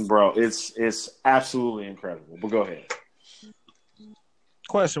 bro, it's absolutely incredible. But go ahead.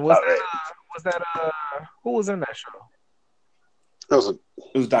 Question: Was that who was in that show? It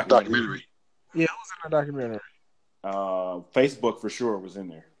was a documentary. Yeah, who was in the documentary? Facebook for sure was in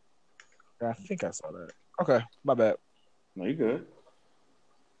there. I think I saw that. Okay, my bad. No, you good.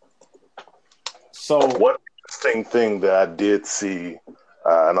 So one interesting thing that I did see,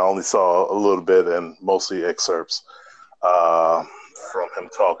 and I only saw a little bit and mostly excerpts from him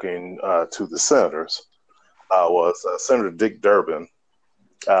talking to the senators, was Senator Dick Durbin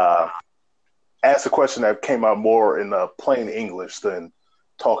asked a question that came out more in plain English than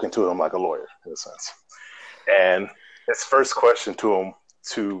talking to him like a lawyer, in a sense. And his first question to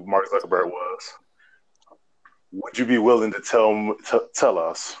Mark Zuckerberg was, would you be willing to tell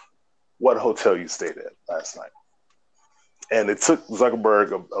us what hotel you stayed at last night? And it took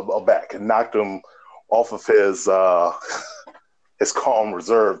Zuckerberg aback and knocked him off of his calm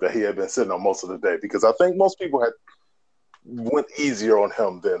reserve that he had been sitting on most of the day, because I think most people had went easier on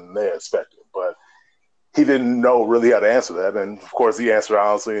him than they expected, but he didn't know really how to answer that. And of course he answered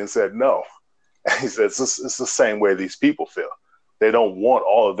honestly and said no. And he said, it's the same way these people feel. They don't want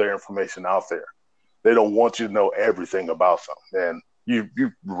all of their information out there. They don't want you to know everything about them. And you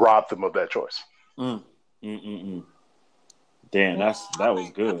robbed them of that choice. Damn, that was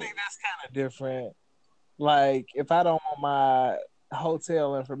good. I think that's kind of different. Like, if I don't want my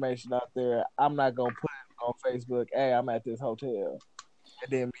hotel information out there, I'm not gonna put it on Facebook. Hey, I'm at this hotel,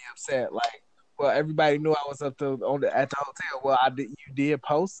 and then be upset. Like, well, everybody knew I was at the hotel. Well, you did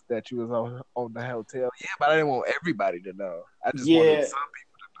post that you was on the hotel. Yeah, but I didn't want everybody to know. I just wanted some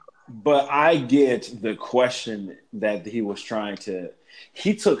people to know. But I get the question that he was trying to.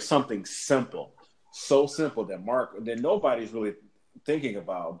 He took something simple, so simple that nobody's really thinking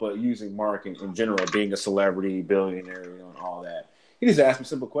about, but using Mark in general, being a celebrity, billionaire, and all that. He just asked me a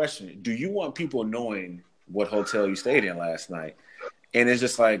simple question: do you want people knowing what hotel you stayed in last night? And it's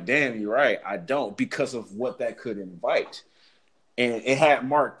just like, damn, you're right. I don't, because of what that could invite. And it had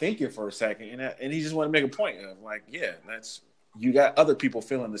Mark thinking for a second, and he just wanted to make a point of like, yeah, you got other people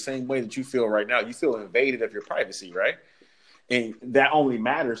feeling the same way that you feel right now. You feel invaded of your privacy, right? And that only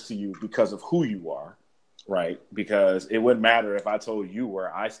matters to you because of who you are, right? Because it wouldn't matter if I told you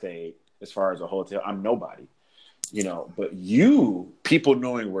where I stayed as far as a hotel. I'm nobody, but people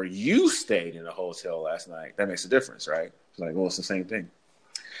knowing where you stayed in a hotel last night, that makes a difference, right? It's like, well, it's the same thing.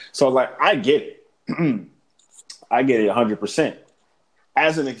 So, like, I get it. I get it 100%.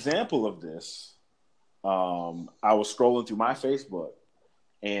 As an example of this, I was scrolling through my Facebook,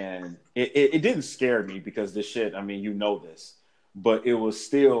 and it didn't scare me because this shit, I mean, this. But it was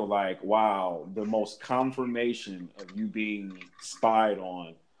still like, wow, the most confirmation of you being spied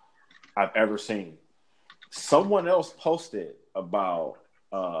on I've ever seen. Someone else posted about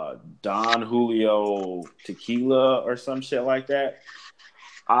Don Julio tequila or some shit like that.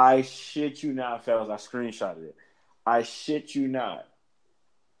 I shit you not, fellas. I screenshotted it. I shit you not.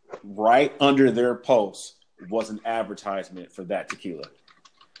 Right under their post was an advertisement for that tequila.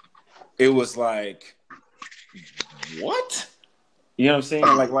 It was like, what? You know what I'm saying?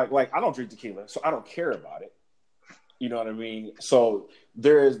 Like I don't drink tequila, so I don't care about it. You know what I mean? So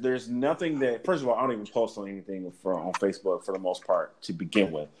there's nothing that, first of all, I don't even post on anything on Facebook for the most part to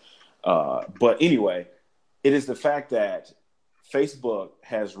begin with. But anyway, it is the fact that Facebook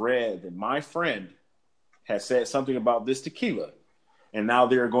has read that my friend has said something about this tequila, and now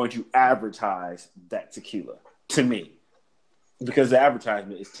they're going to advertise that tequila to me because the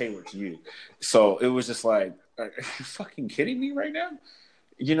advertisement is tailored to you. So it was just like, are you fucking kidding me right now?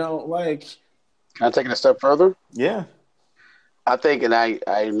 Like. Can I take it a step further? Yeah. I think, and I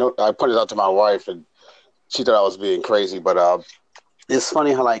know I pointed out to my wife, and she thought I was being crazy, but it's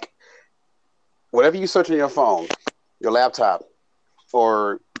funny how, like, whatever you search on your phone, your laptop,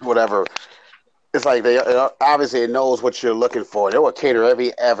 or whatever, it's like obviously it knows what you're looking for. They will cater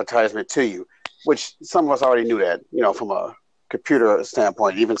every advertisement to you, which some of us already knew that, from a computer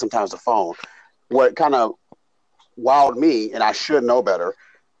standpoint, even sometimes the phone. What kind of wowed me, and I should know better,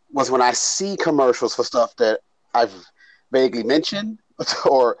 was when I see commercials for stuff that I've vaguely mentioned,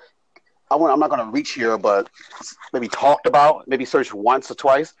 or I'm not going to reach here, but maybe talked about, maybe searched once or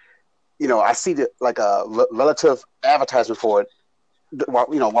twice. I see like a relative advertisement for it, while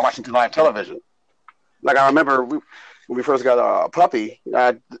watching live television. Like, I remember when we first got a puppy,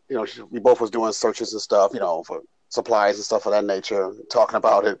 we both was doing searches and stuff, for supplies and stuff of that nature, talking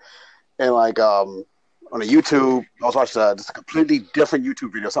about it. And like, on a YouTube. I was watching just a completely different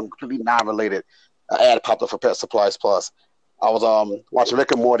YouTube video, something completely non-related. An ad popped up for Pet Supplies Plus. I was watching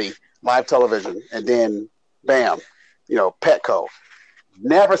Rick and Morty live television, and then bam, Petco.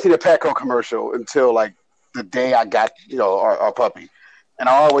 Never seen a Petco commercial until like the day I got our puppy, and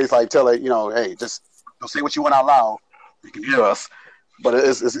I always like tell it, hey, just don't say what you want out loud. You can hear us, but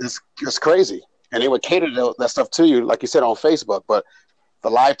it's crazy, and they would cater that stuff to you, like you said on Facebook. But the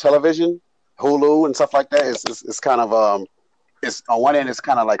live television, Hulu, and stuff like that is kind of it's on one end it's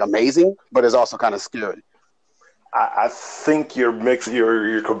kind of like amazing, but it's also kind of scary. I think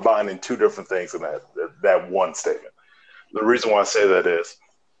you're combining two different things in that one statement. The reason why I say that is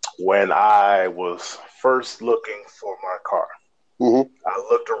when I was first looking for my car, I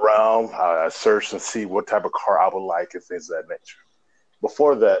looked around, I searched and see what type of car I would like and things of that nature.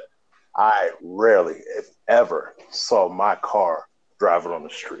 Before that, I rarely, if ever, saw my car driving on the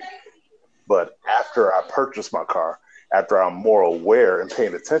street. But after I purchased my car, after I'm more aware and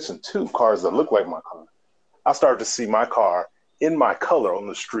paying attention to cars that look like my car, I started to see my car in my color on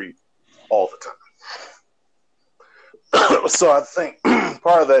the street all the time. So I think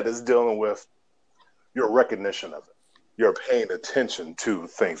part of that is dealing with your recognition of it. You're paying attention to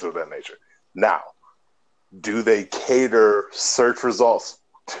things of that nature. Now, do they cater search results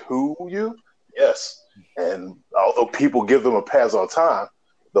to you? Yes. And although people give them a pass all the time,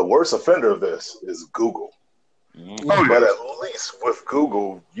 the worst offender of this is Google. But at least with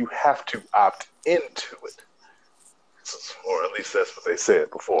Google, you have to opt into it. Or at least that's what they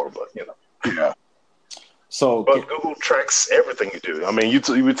said before, but Yeah. But Google tracks everything you do. I mean, you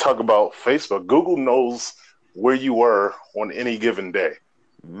would talk about Facebook. Google knows where you were on any given day.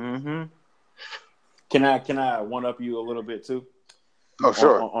 Mm-hmm. Can I one up you a little bit too? Oh,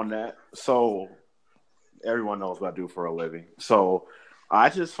 sure. On that. So everyone knows what I do for a living. So I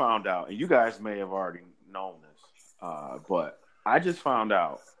just found out, and you guys may have already known this, but I just found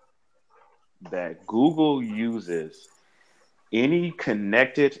out that Google uses any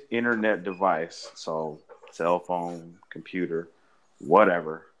connected internet device, so cell phone, computer,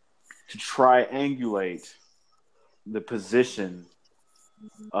 whatever, to triangulate the position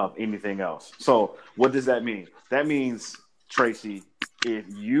of anything else. So what does that mean? That means, Tracy, if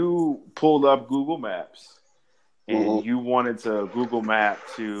you pulled up Google Maps and you wanted to Google Map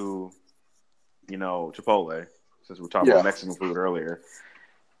to, Chipotle, since we were talking about Mexican food earlier,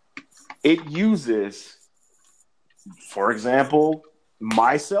 it uses, for example,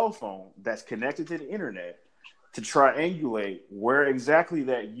 my cell phone that's connected to the internet to triangulate where exactly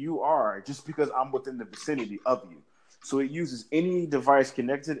that you are just because I'm within the vicinity of you. So it uses any device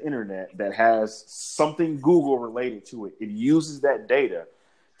connected to the internet that has something Google related to it. It uses that data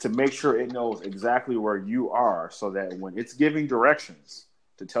to make sure it knows exactly where you are so that when it's giving directions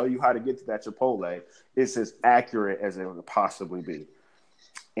to tell you how to get to that Chipotle, it's as accurate as it would possibly be.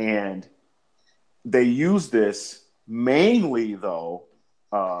 And they use this mainly, though,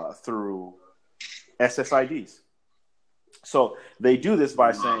 through SSIDs. So they do this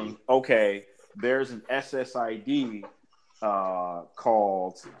by saying, okay, there's an SSID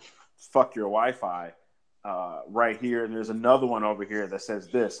called Fuck Your Wi-Fi right here, and there's another one over here that says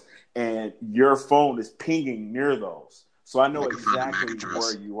this, and your phone is pinging near those. So I know exactly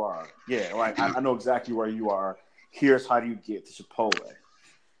where you are. Yeah, like I know exactly where you are. Here's how do you get to Chipotle.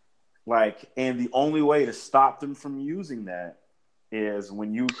 And the only way to stop them from using that is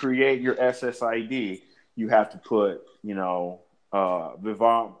when you create your SSID, you have to put,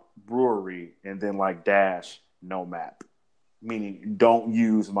 Vivant Brewery and then dash no map, meaning don't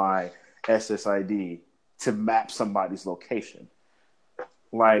use my SSID to map somebody's location.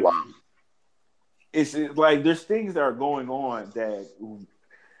 Wow. It's like there's things that are going on that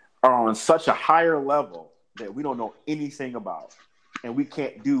are on such a higher level that we don't know anything about. And we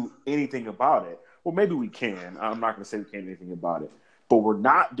can't do anything about it. Well, maybe we can. I'm not going to say we can't do anything about it. But we're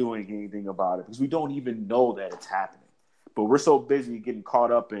not doing anything about it because we don't even know that it's happening. But we're so busy getting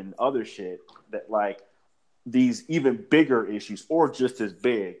caught up in other shit that these even bigger issues or just as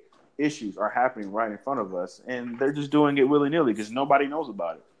big issues are happening right in front of us. And they're just doing it willy-nilly because nobody knows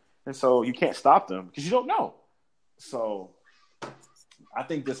about it. And so you can't stop them because you don't know. So I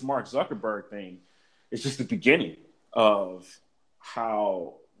think this Mark Zuckerberg thing is just the beginning of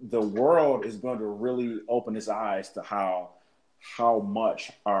how the world is going to really open its eyes to how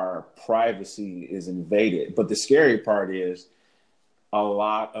much our privacy is invaded. But the scary part is a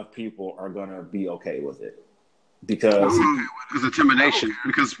lot of people are going to be okay with it because it's intimidation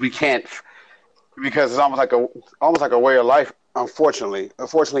because it's almost like a way of life. Unfortunately,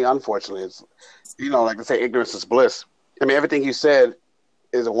 it's like they say, ignorance is bliss. I mean, everything you said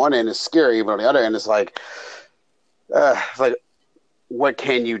is on one end is scary, but on the other end it's like what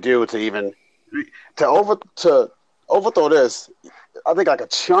can you do to even to overthrow this? I think like a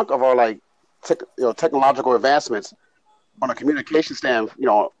chunk of our like technological advancements on a communication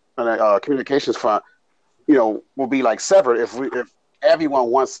on a communications front, will be like severed if everyone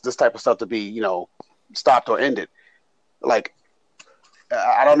wants this type of stuff to be, stopped or ended. Like,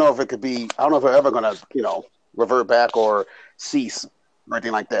 I don't know if it could be. I don't know if we're ever gonna, revert back or cease or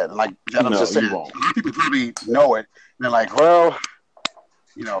anything like that. And like Adam's just saying, a lot of people probably know it. And they're like, well,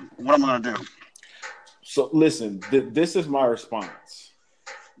 what am I gonna do? So listen, this is my response.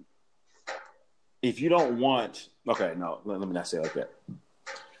 If you don't want, okay, no, let me not say it like that.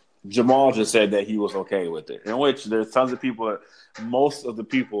 Jamal just said that he was okay with it, in which there's tons of people, most of the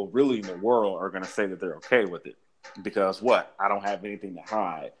people really in the world are going to say that they're okay with it. Because what? I don't have anything to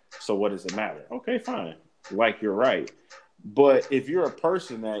hide. So what does it matter? Okay, fine. Like, you're right. But if you're a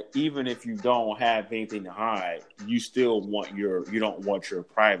person that even if you don't have anything to hide, you still you don't want your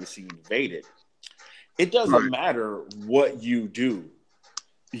privacy invaded. It doesn't matter what you do.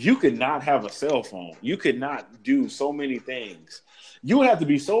 You could not have a cell phone. You could not do so many things. You would have to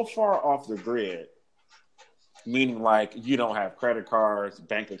be so far off the grid, meaning like you don't have credit cards,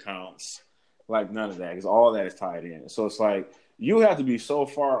 bank accounts, like none of that, because all that is tied in. So it's like you have to be so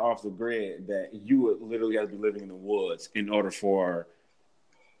far off the grid that you would literally have to be living in the woods in order for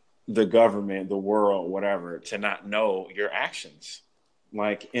the government, the world, whatever, to not know your actions.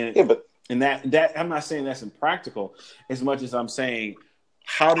 Like, and that I'm not saying that's impractical as much as I'm saying,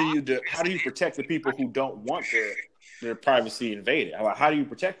 how do you protect the people who don't want their privacy invaded? How do you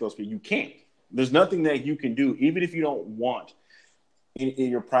protect those people? You can't. There's nothing that you can do, even if you don't want in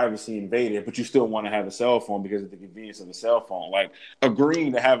your privacy invaded, but you still want to have a cell phone because of the convenience of a cell phone. Like,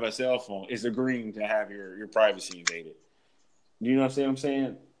 agreeing to have a cell phone is agreeing to have your privacy invaded. You know what I'm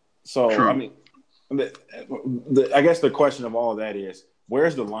saying? So, sure. I mean, I guess the question of all of that is,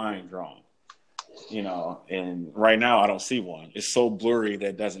 where's the line drawn? And right now I don't see one. It's so blurry that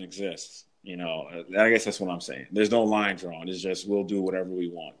it doesn't exist. I guess that's what I'm saying. There's no line drawn. It's just we'll do whatever we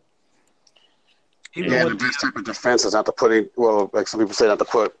want. The best type of defense is not to put like some people say, not to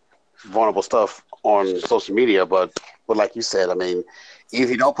put vulnerable stuff on social media, but like you said, I mean, if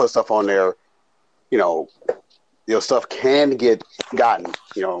you don't put stuff on there, your stuff can get gotten.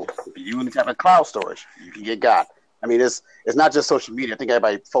 You even have a cloud storage, you can get got. I mean, it's not just social media. I think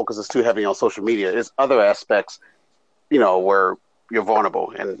everybody focuses too heavily on social media. There's other aspects, where you're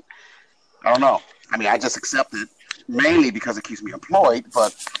vulnerable. And I don't know. I mean, I just accept it mainly because it keeps me employed,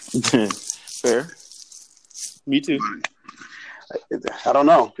 but fair. Me too. I don't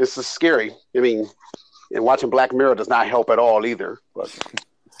know. This is scary. I mean, and watching Black Mirror does not help at all either. But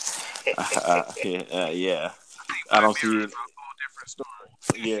yeah. I don't see it. Different story.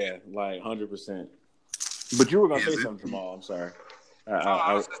 Yeah, like 100%. But you were going to say something, Jamal. I'm sorry.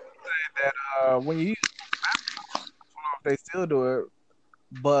 I was just saying that when you use I don't know if they still do it,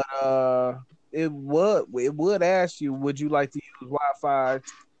 but it would ask you, would you like to use Wi-Fi to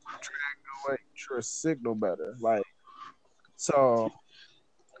triangulate your signal better? Like, so.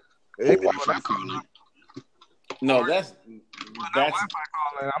 Wi-Fi calling. No, that's Wi-Fi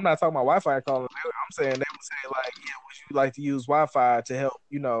calling. I'm not talking about Wi-Fi calling. I'm saying they would say like, yeah, would you like to use Wi-Fi to help,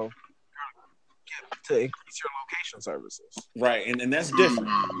 to increase your location services, right? And that's different.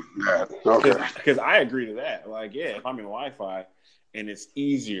 Because I agree to that. Like, yeah, if I'm in Wi-Fi and it's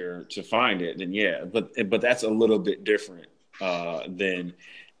easier to find it, then yeah. But that's a little bit different than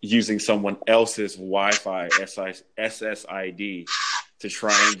using someone else's Wi-Fi SSID to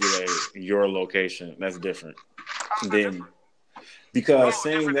triangulate your location. That's different. Then because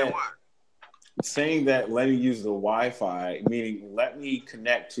saying that let me use the Wi-Fi, meaning let me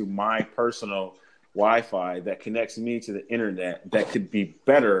connect to my personal Wi-Fi that connects me to the internet, that could be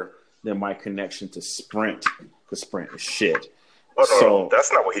better than my connection to Sprint, because Sprint is shit. No, that's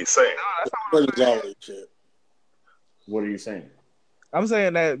not what he's saying. No, that's not what shit. What are you saying? I'm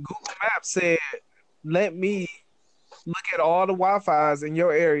saying that Google Maps said, let me look at all the Wi-Fis in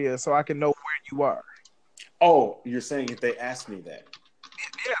your area so I can know where you are. Oh, you're saying if they asked me that?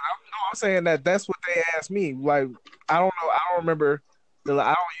 Yeah, I'm saying that's what they asked me. Like, I don't know. I don't remember. I don't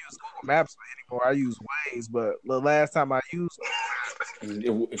use Google Maps anymore. I use Waze, but the last time I used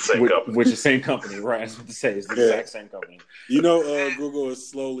which is the same company, right? I was about to say it's the exact same company. Google is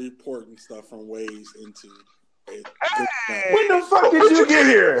slowly porting stuff from Waze into it. Hey! When the fuck did you get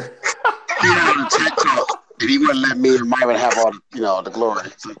here? If he wouldn't let me, it might have all the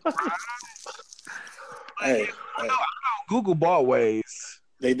glory. Hey. I know Google bought Waze.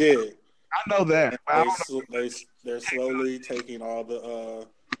 They did. I know that. But I don't know. They're slowly taking all the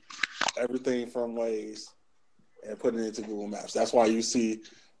everything from Waze and putting it into Google Maps. That's why you see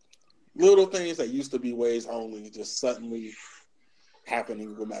little things that used to be Waze only just suddenly happen in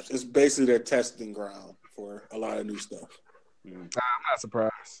Google Maps. It's basically their testing ground for a lot of new stuff. I'm not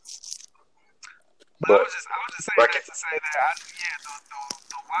surprised. But I was just saying that to say that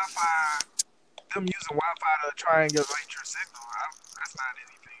the Wi-Fi, them using Wi-Fi to triangulate your signal, that's not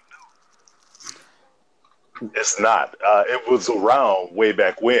anything new. It's not. It was around way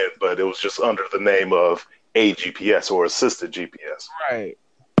back when, but it was just under the name of AGPS or assisted GPS. Right.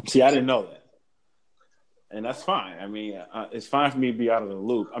 See, I didn't know that. And that's fine. I mean, it's fine for me to be out of the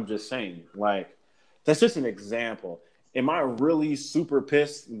loop. I'm just saying, like, that's just an example. Am I really super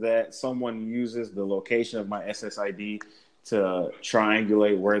pissed that someone uses the location of my SSID to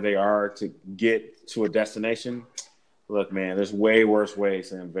triangulate where they are to get to a destination? Look, man, there's way worse ways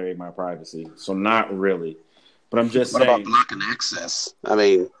to invade my privacy. So not really. But I'm just saying. What about blocking access? I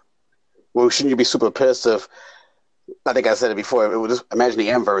mean, well, shouldn't you be super pissed if, I think I said it before, it would just imagine the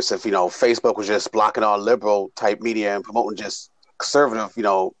inverse if, Facebook was just blocking all liberal type media and promoting just conservative,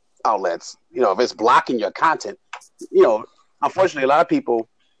 outlets. If it's blocking your content, unfortunately, a lot of people,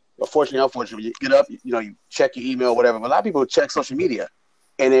 unfortunately, you get up, you check your email, whatever, but a lot of people check social media.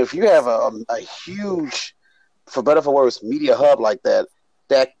 And if you have a huge, for better or for worse, media hub like that,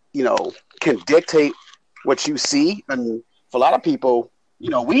 can dictate what you see. And for a lot of people,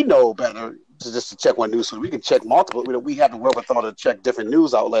 we know better to check one news, so we can check multiple. We have the wherewithal to check different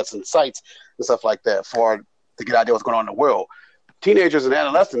news outlets and sites and stuff like that to get an idea what's going on in the world. Teenagers and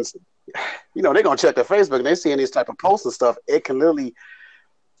adolescents, they're going to check their Facebook and they're seeing these type of posts and stuff. It can literally,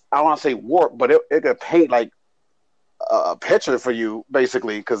 I don't want to say warp, but it could paint like a picture for you,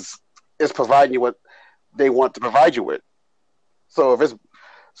 basically, because it's providing you what they want to provide you with. So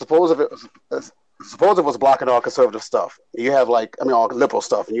suppose it was blocking all conservative stuff. You have all liberal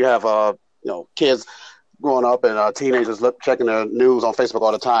stuff, and you have kids growing up and teenagers checking their news on Facebook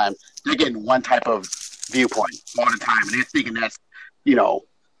all the time. They're getting one type of viewpoint all the time, and they're thinking that's the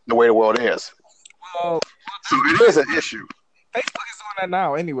way the world is. Well, so it is an issue. Facebook is doing that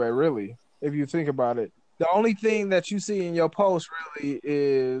now anyway, really, if you think about it. The only thing that you see in your post really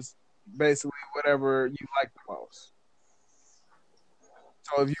is basically whatever you like the most.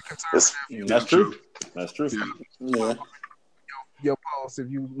 So if you're conservative, that's true. That's true. Yeah. Your post, if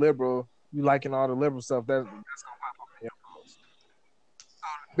you liberal, you liking all the liberal stuff, that's gonna pop up in your post. So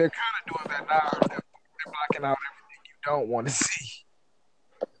they're kind of doing that now. They're blocking out everything you don't want to see.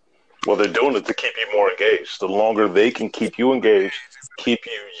 Well, they're doing it to keep you more engaged. The longer they can keep you engaged, keep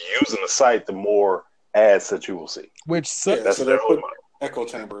you using the site, the more ads that you will see. That's so they're putting echo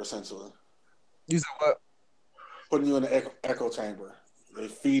chamber, essentially. You said what? Putting you in the echo chamber. They're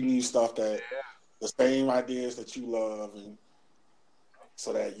feeding you stuff that the same ideas that you love, and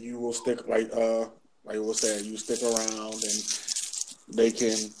so that you will stick, like we'll say, you stick around, and they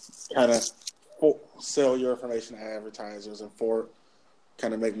can kind of sell your information to advertisers and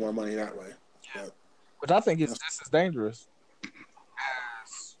kind of make more money that way. But, which I think is just as dangerous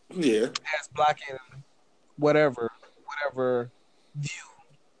as blocking whatever view.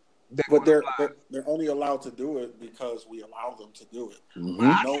 But they're only allowed to do it because we allow them to do it.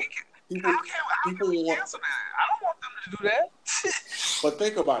 Mm-hmm. People want. I don't want them to do that. But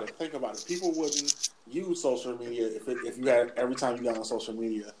think about it. People wouldn't use social media if you had, every time you got on social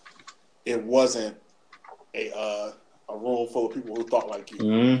media, it wasn't a room full of people who thought like you.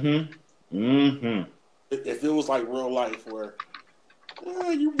 Mm-hmm. Mm-hmm. If it was like real life where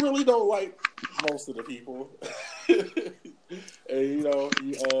you really don't like most of the people, and you don't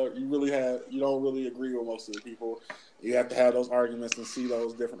really agree with most of the people, you have to have those arguments and see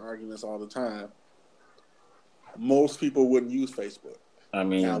those different arguments all the time. Most people wouldn't use Facebook. I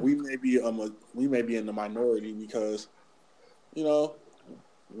mean, now we may be in the minority because we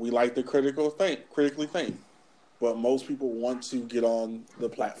like to critically think. But most people want to get on the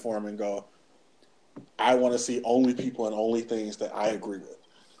platform and go, I want to see only people and only things that I agree with.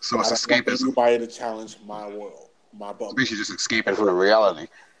 So it's escapism. Everybody to challenge my world, my bubble. Basically, just escaping from the reality.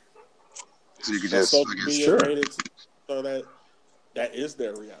 So you can just, so that is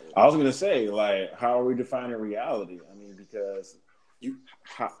their reality. I was going to say, how are we defining reality? I mean, because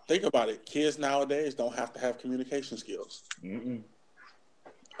think about it. Kids nowadays don't have to have communication skills. Mm-mm.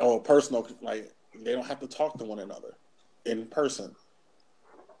 Or personal, they don't have to talk to one another in person.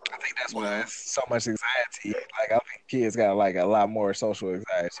 I think that's why there's so much anxiety. I think kids got a lot more social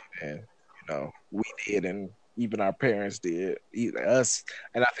anxiety than we did, and even our parents did. Either us,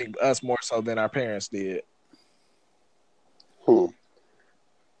 and I think us more so than our parents did.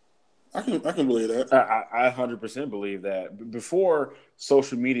 I I can believe that. I 100% believe that. Before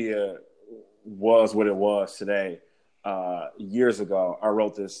social media was what it was today, years ago, I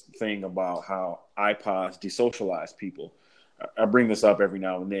wrote this thing about how iPods desocialize people. I bring this up every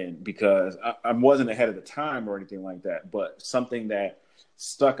now and then because I wasn't ahead of the time or anything like that. But something that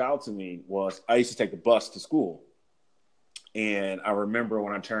stuck out to me was I used to take the bus to school. And I remember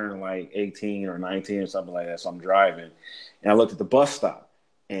when I turned like 18 or 19 or something like that, so I'm driving, and I looked at the bus stop.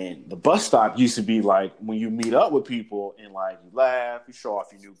 And the bus stop used to be like when you meet up with people and like you laugh, you show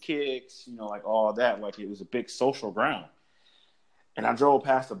off your new kicks, like all that. Like it was a big social ground. And I drove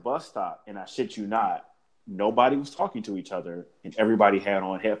past the bus stop, and I shit you not, nobody was talking to each other, and everybody had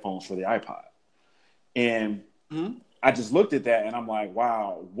on headphones for the iPod. And I just looked at that, and I'm like,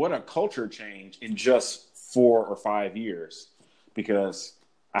 wow, what a culture change in just 4 or 5 years. Because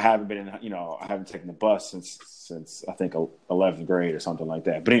I haven't been in, I haven't taken the bus since I think 11th grade or something like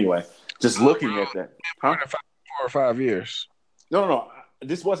that. But anyway, just looking at that. 4 or 5 years. No.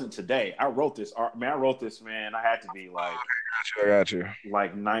 This wasn't today. I wrote this. Man. I had to be like, I got you.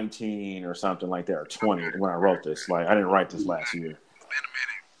 Like 19 or something like that, or 20 when I wrote this. Like, I didn't write this last year.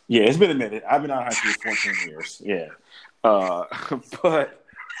 Yeah, it's been a minute. I've been out of high school 14 years. Yeah. But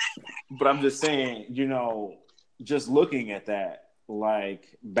I'm just saying, just looking at that,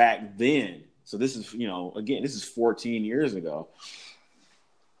 like back then. So this is, again, this is 14 years ago.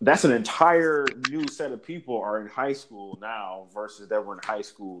 That's an entire new set of people are in high school now versus that were in high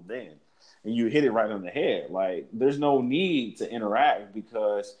school then. And you hit it right on the head. Like, there's no need to interact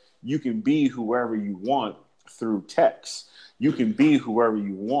because you can be whoever you want through text. You can be whoever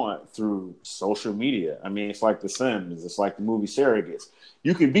you want through social media. I mean, it's like The Sims. It's like the movie Surrogates.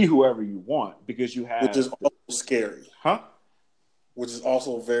 You can be whoever you want because you have... Which is also scary. Huh? Which is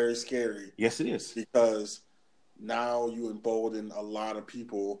also very scary. Yes, it is. Because now you embolden a lot of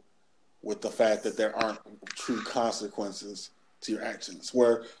people with the fact that there aren't true consequences to your actions.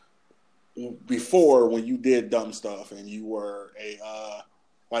 Where before, when you did dumb stuff and you were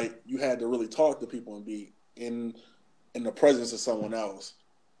you had to really talk to people and be in the presence of someone else,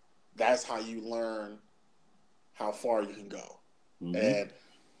 that's how you learn how far you can go and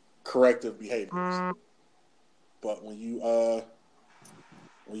corrective behaviors. But when you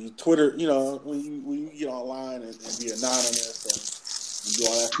Twitter, when you get online and be anonymous and you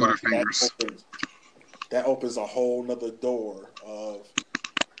do all that Twitter stuff, that opens a whole nother door of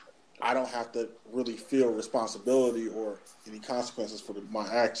I don't have to really feel responsibility or any consequences for my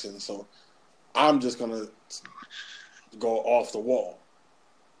actions. So I'm just gonna go off the wall,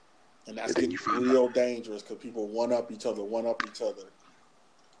 and that's getting real dangerous because people one up each other,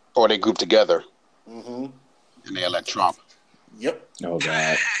 or they group together, and they elect Trump. Yep. Oh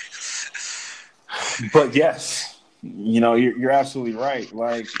God. But yes, you're absolutely right.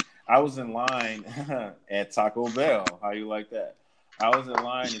 Like, I was in line at Taco Bell. How you like that? I was in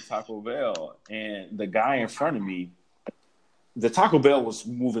line at Taco Bell, and the guy in front of me, the Taco Bell was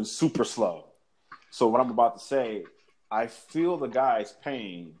moving super slow. So what I'm about to say, I feel the guy's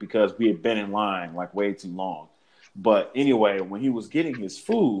pain because we had been in line like way too long. But anyway, when he was getting his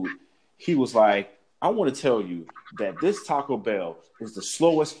food, he was like, I want to tell you that this Taco Bell is the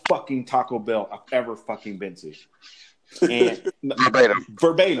slowest fucking Taco Bell I've ever fucking been to. And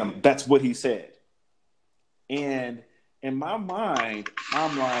verbatim, that's what he said. And in my mind,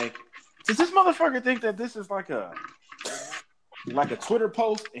 I'm like, does this motherfucker think that this is like a Twitter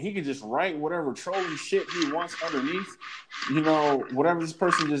post and he can just write whatever trolling shit he wants underneath? Whatever this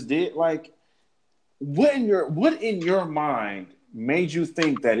person just did. Like, what in your mind made you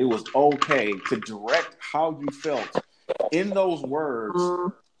think that it was okay to direct how you felt in those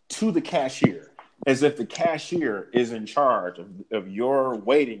words to the cashier, as if the cashier is in charge of your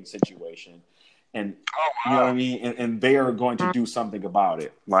waiting situation, and you know what I mean, and they are going to do something about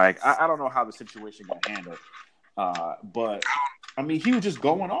it? Like, I don't know how the situation got handled, but I mean, he was just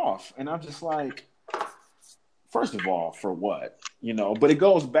going off, and I'm just like, first of all, for what? But it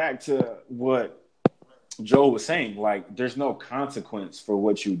goes back to what Joe was saying, like, there's no consequence for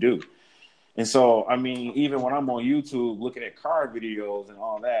what you do. And so, I mean, even when I'm on YouTube looking at car videos and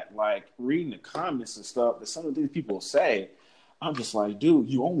all that, like reading the comments and stuff that some of these people say, I'm just like, dude,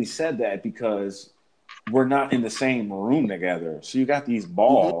 you only said that because we're not in the same room together. So you got these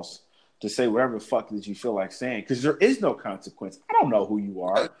balls to say whatever the fuck that you feel like saying, because there is no consequence. I don't know who you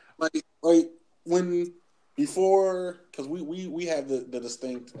are. Like when before, because we have the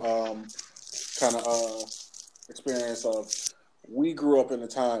distinct kind of experience of, we grew up in a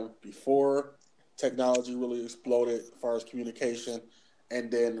time before technology really exploded as far as communication,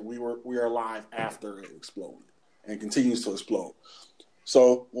 and then we are alive after it exploded and continues to explode.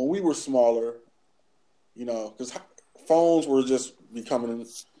 So when we were smaller, because phones were just becoming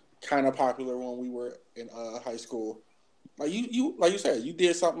kind of popular when we were in high school. Like like you said, you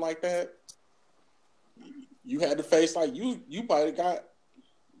did something like that. You had to face like you might have got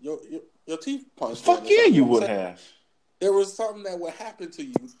your teeth punched. Fuck yeah, you would have. There was something that would happen to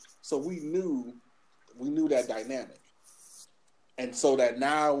you, so we knew that dynamic, and so that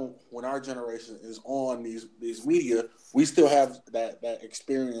now when our generation is on these media, we still have that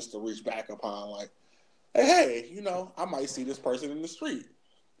experience to reach back upon. Like, hey, I might see this person in the street,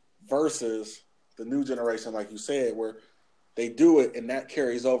 versus the new generation, like you said, where they do it and that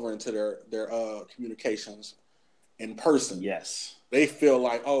carries over into their communications in person. Yes, they feel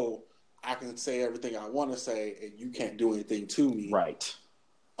like, oh, I can say everything I want to say, and you can't do anything to me. Right.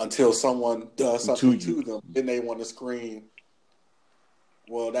 Until someone does something to them, then they want to scream,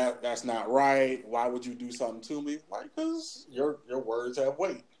 well, that's not right. Why would you do something to me? Like, because your words have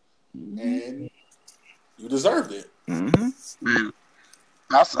weight, and you deserved it. Man,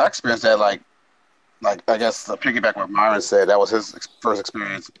 I experienced that. Like I guess to piggyback what Myron said, that was his first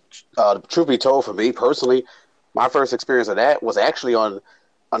experience. Truth be told, for me personally, my first experience of that was actually on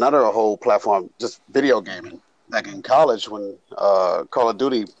another whole platform, just video gaming. Like in college when Call of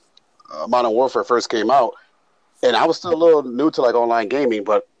Duty Modern Warfare first came out, and I was still a little new to like online gaming,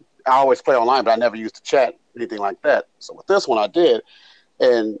 but I always play online, but I never used to chat, anything like that. So with this one I did,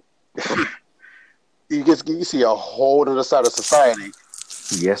 and you see a whole other side of society.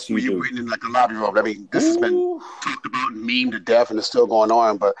 Yes, you do. You're waiting in like the lobby room. I mean, this has been talked about and memed to death, and it's still going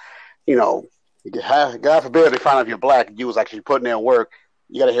on. But God forbid they find out if you're black and you was actually putting in work.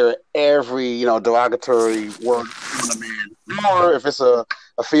 You got to hear every derogatory word from the man, or if it's a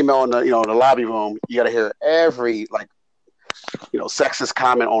female in the the lobby room, you got to hear every sexist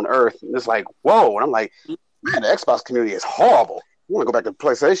comment on earth. And it's like, whoa! And I'm like, man, the Xbox community is horrible. I want to go back to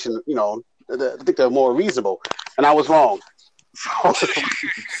PlayStation. I think they're more reasonable, and I was wrong. I was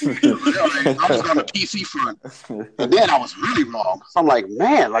on the PC front, and then I was really wrong. So I'm like,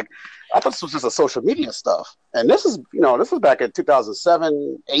 man, I thought this was just a social media stuff, and this is back in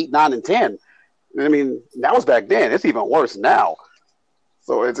 2007, 8, 9, and 10. I mean, that was back then. It's even worse now.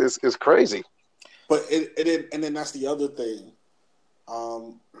 So it's crazy. But and then that's the other thing.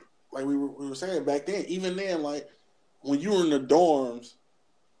 Like we were saying back then, even then, like when you were in the dorms,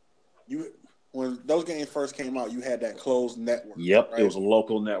 when those games first came out, you had that closed network. Yep, right? It was a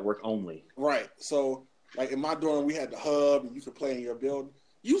local network only. Right. So, like in my dorm, we had the hub, and you could play in your building.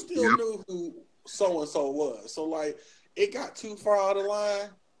 You still knew who so and so was. So, like, it got too far out of line.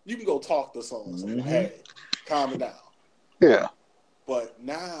 You can go talk to so and so. Hey, calm it down. Yeah. But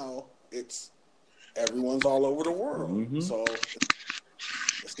now everyone's all over the world. So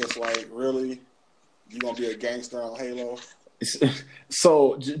it's just like, really, you gonna be a gangster on Halo?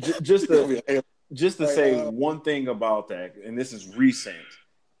 So just to say one thing about that, and this is recent,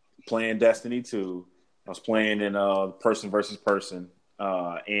 playing Destiny 2, I was playing in person versus person,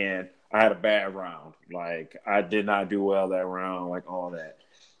 and I had a bad round. Like, I did not do well that round, like all that.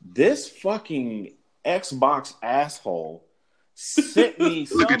 This fucking Xbox asshole sent me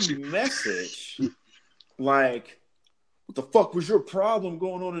some message like, what the fuck was your problem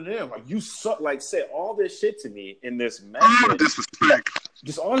going on in there? Like, you said all this shit to me in this message. Disrespect.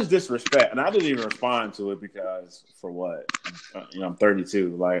 Just all this disrespect. And I didn't even respond to it because, for what? I'm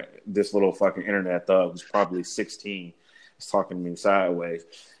 32. Like, this little fucking internet thug who's probably 16 is talking to me sideways.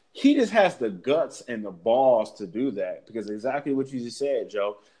 He just has the guts and the balls to do that because exactly what you just said,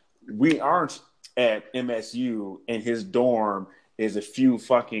 Joe. We aren't at MSU and his dorm is a few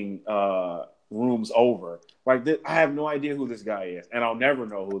fucking rooms over. Like, I have no idea who this guy is, and I'll never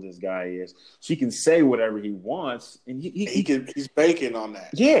know who this guy is. So he can say whatever he wants, and he's banking on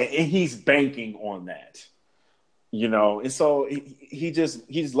that. Yeah, and he's banking on that, And so he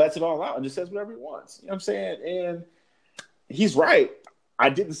just lets it all out and just says whatever he wants. You know what I'm saying? And he's right. I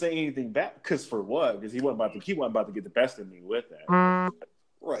didn't say anything back because for what? Because he wasn't about to get the best of me with that.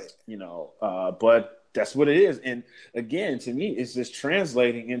 Right. But that's what it is. And again, to me, it's just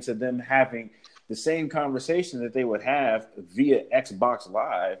translating into them having the same conversation that they would have via Xbox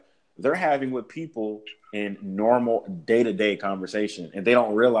Live, they're having with people in normal day-to-day conversation. And they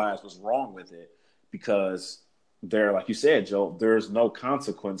don't realize what's wrong with it because they're, like you said, Joe, there's no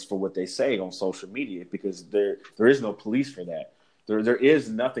consequence for what they say on social media because there is no police for that. There is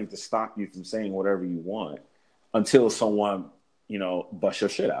nothing to stop you from saying whatever you want until someone, busts your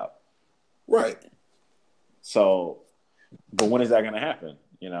shit out. Right. So, but when is that going to happen?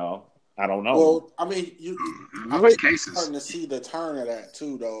 I don't know. Well, I mean, I think you're starting to see the turn of that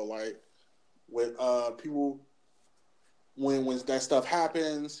too, though. Like with people, when that stuff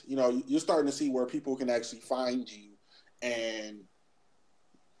happens, you know, you're starting to see where people can actually find you, and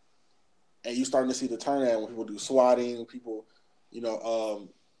you're starting to see the turnout when people do swatting, people, you know,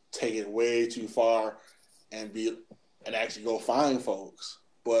 take it way too far and actually go find folks.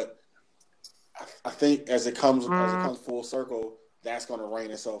 But I think as it comes full circle, that's going to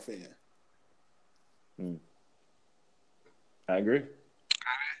rein itself in. I agree.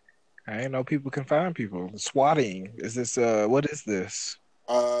 I didn't know people can find people. Swatting. Is this what is this?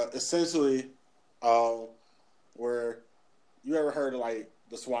 Essentially, where you ever heard of like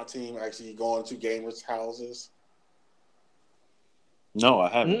the SWAT team actually going to gamers' houses? No, I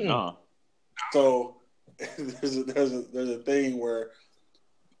haven't. No. So there's a thing where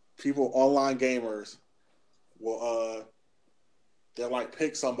people, online gamers, will they'll like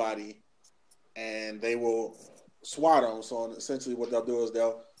pick somebody and they will SWAT them. So essentially, what they'll do is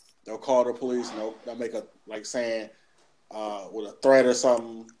they'll call the police and they'll make a like saying with a threat or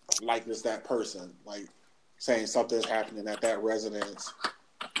something like that person, like saying something's happening at that residence.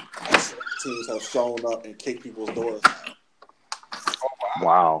 Teams have shown up and kicked people's doors.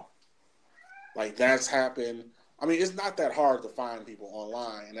 Wow. Like that's happened. I mean, it's not that hard to find people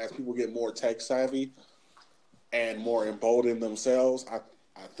online, and as people get more tech savvy and more emboldened themselves, I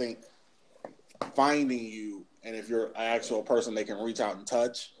think finding you, and if you're an actual person they can reach out and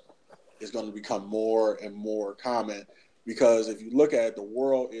touch, is going to become more and more common. Because if you look at it, the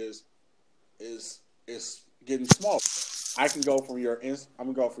world is getting smaller. I can go from your I'm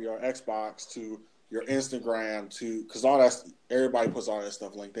gonna go from your Xbox to your Instagram to, because all that, everybody puts all that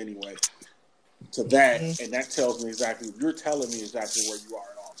stuff linked anyway, to that, and that tells me exactly, you're telling me exactly where you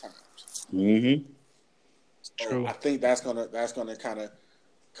are at all times. Mm-hmm. So True. I think that's gonna kind of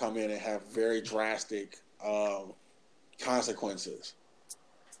come in and have very drastic consequences,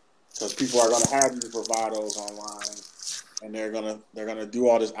 because people are gonna have these bravados online, and they're gonna do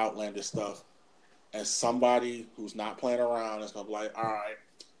all this outlandish stuff, and somebody who's not playing around is gonna be like, all right,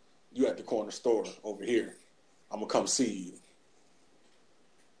 you at the corner store over here, I'm gonna come see you.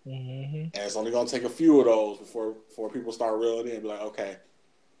 Mm-hmm. And it's only going to take a few of those before people start reeling in and be like, okay,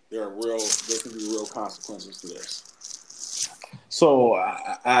 there can be real consequences to this. So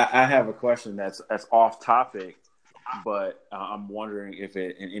I have a question that's off topic, but I'm wondering if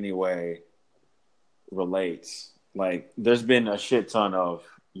it in any way relates. Like, there's been a shit ton of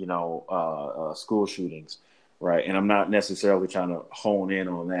school shootings, right? And I'm not necessarily trying to hone in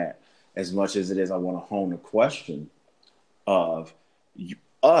on that as much as it is I want to hone the question of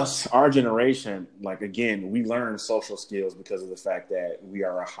our generation. Like, again, we learn social skills because of the fact that we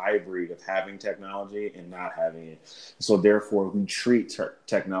are a hybrid of having technology and not having it. So therefore, we treat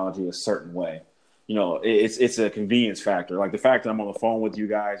technology a certain way. You know, it's a convenience factor. Like the fact that I'm on the phone with you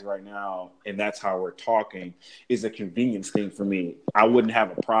guys right now and that's how we're talking is a convenience thing for me. I wouldn't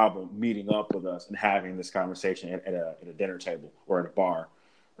have a problem meeting up with us and having this conversation at a dinner table or at a bar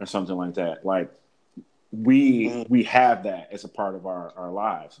or something like that. Like, we have that as a part of our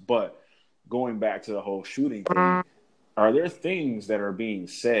lives. But going back to the whole shooting thing, are there things that are being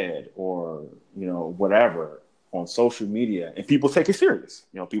said or, whatever on social media and people take it serious?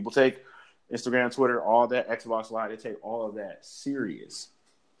 People take Instagram, Twitter, all that, Xbox Live, they take all of that serious.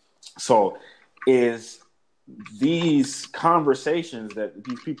 So is these conversations that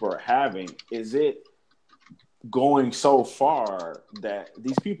these people are having, is it going so far that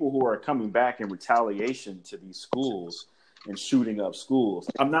these people who are coming back in retaliation to these schools and shooting up schools,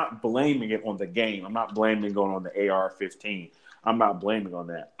 I'm not blaming it on the game. I'm not blaming going on the AR-15. I'm not blaming on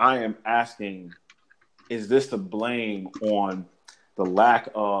that. I am asking, is this the blame on the lack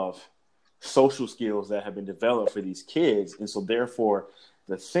of social skills that have been developed for these kids? And so therefore,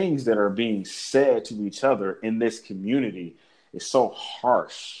 the things that are being said to each other in this community is so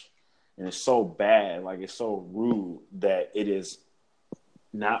harsh. And it's so bad, like it's so rude that it is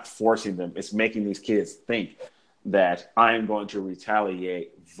not forcing them. It's making these kids think that I am going to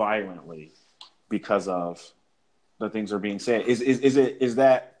retaliate violently because of the things that are being said. Is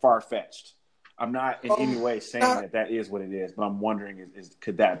that far-fetched? I'm not in any way saying that is what it is, but I'm wondering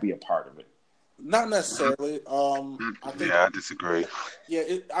could that be a part of it? Not necessarily. I disagree. Yeah,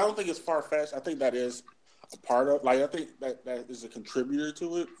 I don't think it's far-fetched. I think that is a part of. Like, I think that is a contributor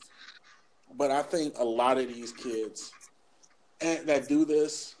to it. But I think a lot of these kids that do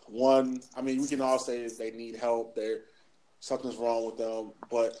this, we can all say they need help. Something's wrong with them.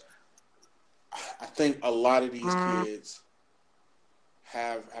 But I think a lot of these kids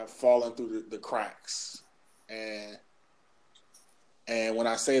have fallen through the cracks. And when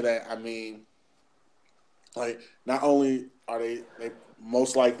I say that, I mean, like, not only are they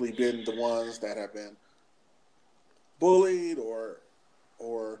most likely been the ones that have been bullied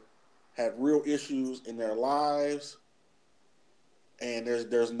or had real issues in their lives, and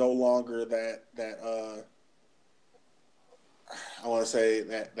there's no longer that I want to say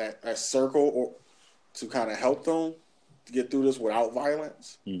that circle or to kind of help them to get through this without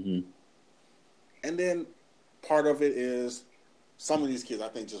violence. Mm-hmm. And then part of it is some of these kids, I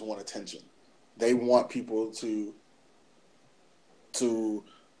think, just want attention. They want people to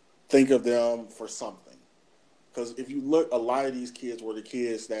think of them for something. Because if you look, a lot of these kids were the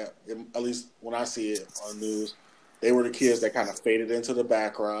kids that, at least when I see it on the news, they were the kids that kind of faded into the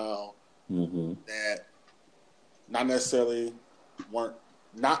background, that not necessarily weren't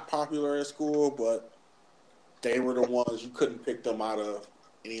not popular at school, but they were the ones you couldn't pick them out of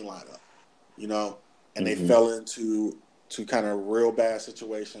any lineup, you know? And they fell into kind of real bad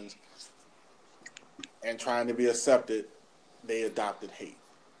situations, and trying to be accepted, they adopted hate.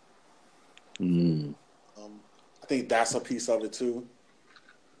 I think that's a piece of it too.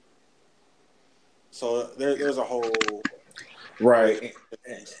 So there's a whole right.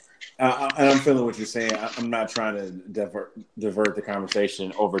 I'm feeling what you're saying. I'm not trying to divert the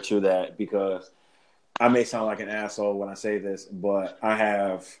conversation over to that, because I may sound like an asshole when I say this, but I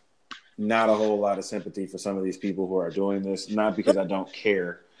have not a whole lot of sympathy for some of these people who are doing this. Not because I don't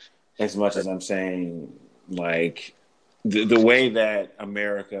care, as much as I'm saying, like, the way that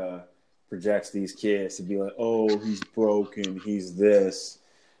America projects these kids to be like, oh, he's broken, he's this.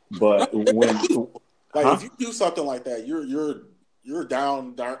 But when if you do something like that, you're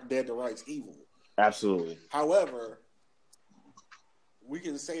down dead to rights evil. Absolutely. However, we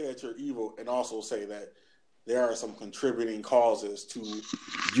can say that you're evil and also say that there are some contributing causes to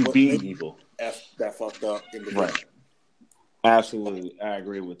you being evil. That fucked up individual. Right. Absolutely. I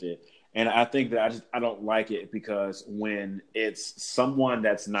agree with it. And I think that I don't like it, because when it's someone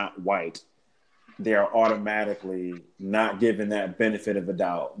that's not white, they're automatically not given that benefit of the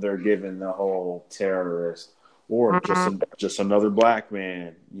doubt. They're given the whole terrorist or just another black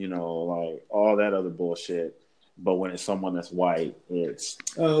man, you know, like all that other bullshit. But when it's someone that's white, it's,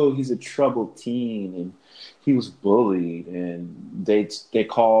 oh, he's a troubled teen and he was bullied, and they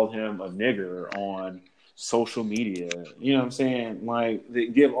called him a nigger on social media. You know what I'm saying? Like, they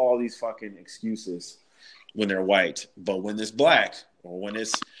give all these fucking excuses when they're white. But when it's black or when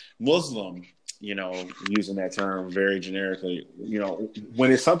it's Muslim, you know, using that term very generically, you know,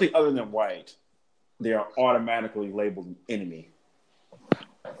 when it's something other than white, they are automatically labeled enemy.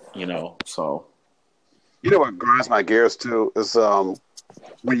 You know, so. You know what grinds my gears too is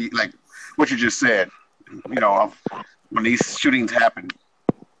when you, like what you just said, you know, when these shootings happen,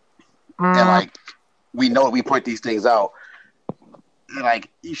 and like we know we point these things out, and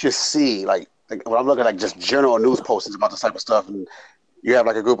like you should see, like when I'm looking at like just general news postings about this type of stuff, and you have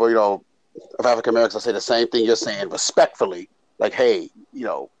like a group of, you know, of African Americans that say the same thing you're saying respectfully, like, hey, you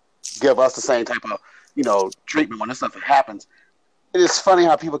know, give us the same type of, you know, treatment when this stuff happens. It is funny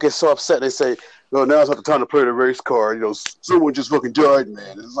how people get so upset. They say, "No, now's not the time to play the race card. You know, someone just fucking died,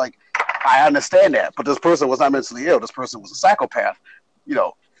 man." It's like, I understand that, but this person was not mentally ill. This person was a psychopath. You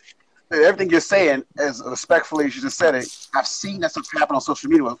know, everything you're saying, as respectfully as you just said it, I've seen that stuff happen on social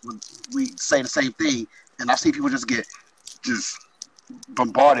media when we say the same thing, and I've seen people just get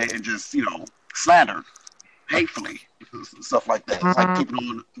bombarded and just, you know, slandered hatefully, stuff like that. It's like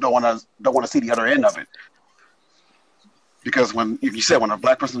people don't want to see the other end of it. Because if you said when a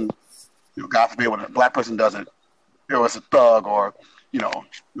black person, you know, God forbid, when a black person does it, it was a thug, or, you know,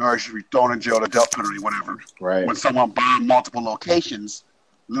 or should be thrown in jail, the death penalty, whatever. Right. When someone bombed multiple locations,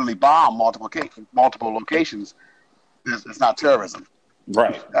 literally bombed multiple locations, it's not terrorism.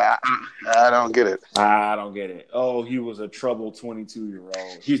 Right. I don't get it. I don't get it. Oh, he was a troubled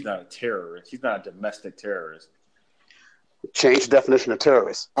 22-year-old. He's not a terrorist. He's not a domestic terrorist. Change the definition of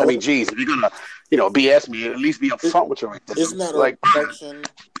terrorist. I mean, geez, if you're gonna, you know, BS me, at least be upfront with your identity. Isn't that a reflection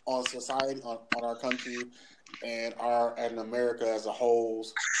on society, on our country, and America as a whole,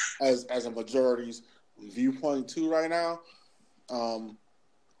 as a majority's viewpoint too right now?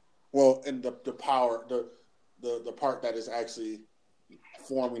 Well, and the power, the part that is actually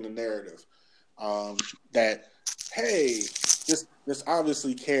forming the narrative, that, hey, this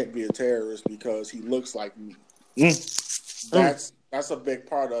obviously can't be a terrorist because he looks like me. That's a big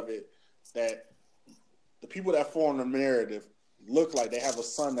part of it, that the people that form the narrative look like they have a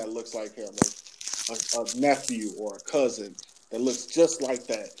son that looks like him, like a nephew or a cousin that looks just like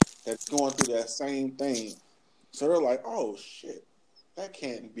that's going through that same thing. So they're like, oh shit, that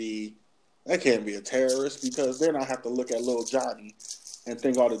can't be a terrorist, because then I have to look at little Johnny and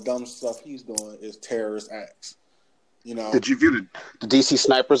think all the dumb stuff he's doing is terrorist acts. You know? Did you view the DC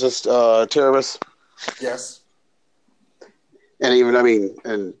snipers as terrorists? Yes. And even, I mean,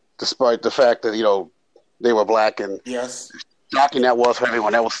 and despite the fact that, they were black and Yes. shocking that was for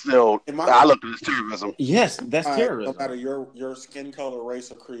everyone, that was still, I looked at it as terrorism. Yes, that's terrorism. No matter your skin color,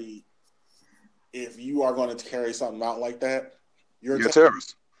 race, or creed, if you are going to carry something out like that, you're a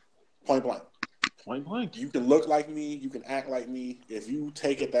terrorist. Point blank. Point blank. You can look like me. You can act like me. If you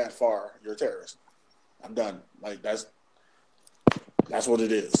take it that far, you're a terrorist. I'm done. Like, that's what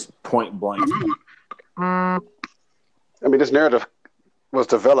it is. Point blank. I mean, this narrative was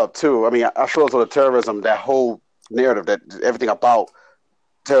developed too. I mean, I feel as though the terrorism, that whole narrative, that everything about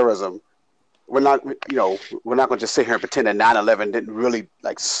terrorism, we're not going to just sit here and pretend that 9/11 didn't really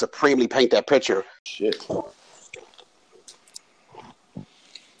like supremely paint that picture. Shit.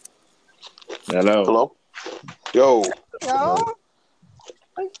 Hello. Yo. How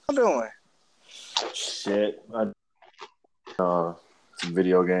you doing? Shit. Some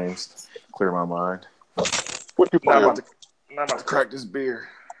video games. Clear my mind. What you playing? Not about to crack this beer.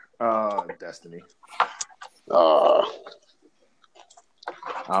 Destiny. Uh,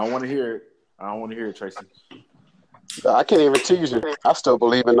 I don't want to hear it. Tracy. I can't even tease you. I still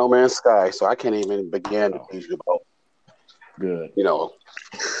believe in No Man's Sky, so I can't even begin to tease you about. Good.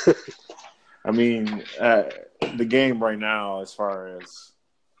 I mean, the game right now, as far as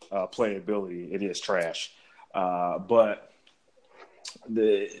playability, it is trash. But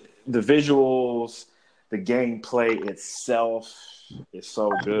the visuals, the gameplay itself is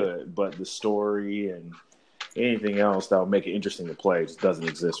so good, but the story and anything else that would make it interesting to play just doesn't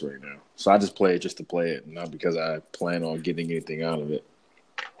exist right now. So I just play it just to play it, not because I plan on getting anything out of it.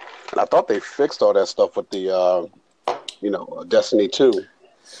 And I thought they fixed all that stuff with the, Destiny 2.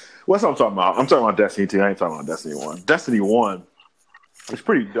 What's I'm talking about? I'm talking about Destiny 2. I ain't talking about Destiny 1. Destiny 1 is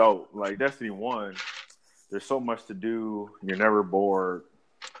pretty dope. Like, Destiny 1, there's so much to do. You're never bored,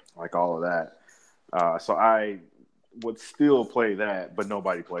 like all of that. So I would still play that, but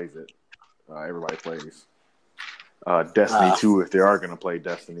nobody plays it. Everybody plays Destiny 2 if they are going to play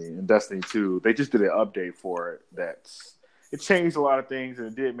Destiny. And Destiny 2, they just did an update for it. It changed a lot of things, and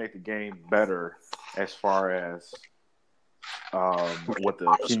it did make the game better as far as what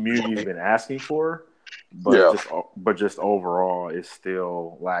the community's been asking for. But just overall, it's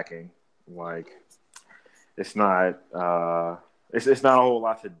still lacking. Like, it's not it's not a whole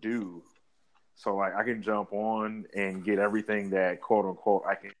lot to do. So, like, I can jump on and get everything that, quote unquote,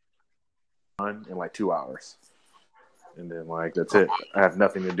 I can done in like 2 hours. And then, like, that's it. I have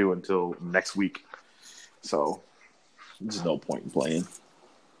nothing to do until next week. So, there's no point in playing.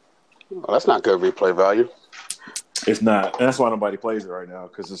 Oh, that's not good replay value. It's not. And that's why nobody plays it right now,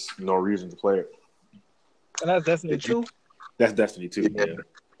 because there's no reason to play it. And that's Destiny 2? That's Destiny 2, yeah.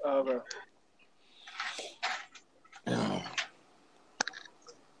 Okay.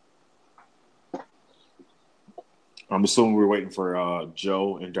 I'm assuming we're waiting for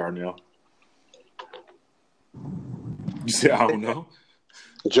Joe and Darnell. You said, I don't know.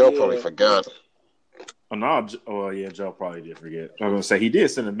 Joe probably forgot. Oh, no. Oh, yeah, Joe probably did forget. I was going to say, he did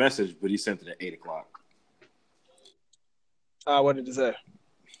send a message, but he sent it at 8 o'clock. What did it say?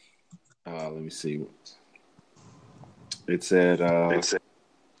 Let me see. It said,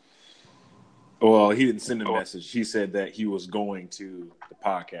 well, he didn't send a message. He said that he was going to the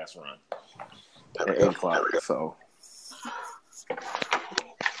podcast run at 8 o'clock. So,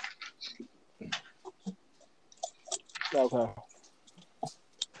 okay.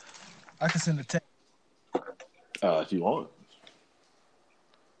 I can send a text. if you want.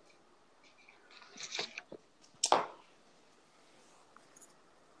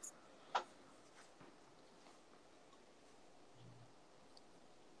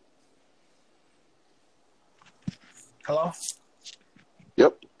 Hello?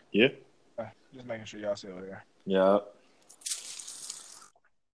 Yep. Yeah. Just making sure y'all still here. Yeah.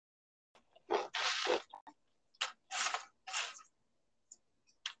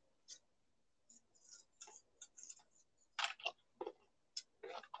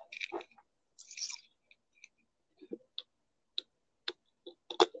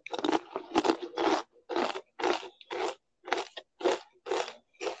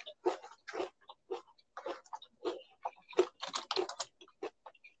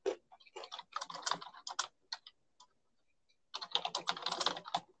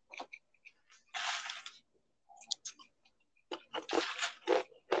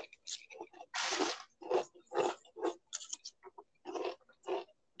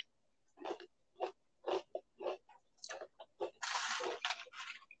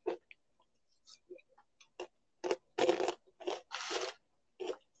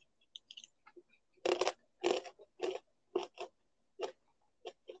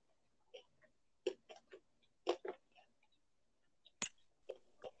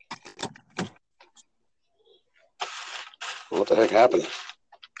 What the heck happened?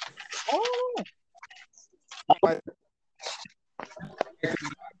 Oh. I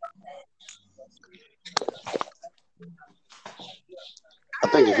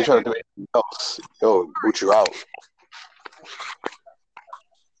think if you try to do anything else, it'll boot you out.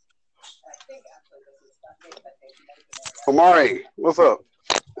 Omari, what's up?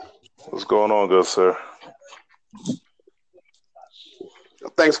 What's going on, good sir?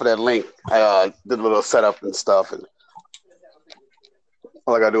 Thanks for that link. I did a little setup and stuff, and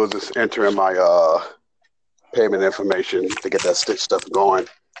all I gotta do is just enter in my payment information to get that Stitch stuff going.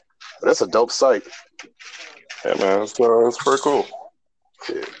 But that's a dope site. Yeah, man, it's pretty cool.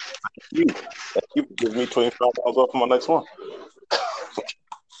 Yeah. You give me $25 off my next one.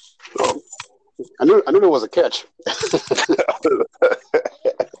 I knew there was a catch.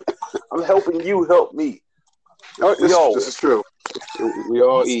 I'm helping you help me. No, this is true. We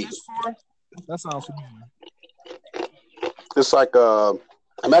all eat. That sounds familiar. It's like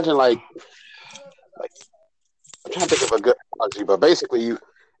imagine like I'm trying to think of a good analogy, but basically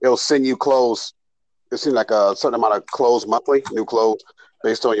it'll send you clothes. It seems like a certain amount of clothes monthly, new clothes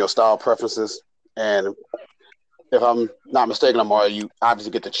based on your style preferences. And if I'm not mistaken, Amar, you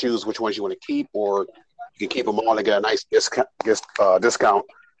obviously get to choose which ones you want to keep, or you can keep them all and get a nice discount.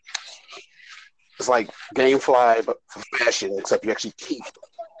 It's like GameFly, but for fashion, except you actually keep,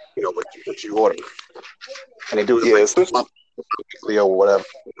 what you order. And they do it monthly or whatever.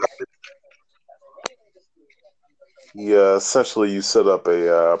 Yeah, essentially you set up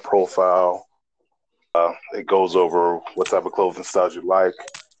a profile. It goes over what type of clothing styles you like,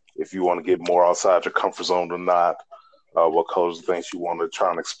 if you want to get more outside your comfort zone or not, what colors and things you want to try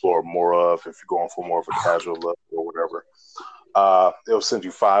and explore more of, if you're going for more of a casual look or whatever. It'll send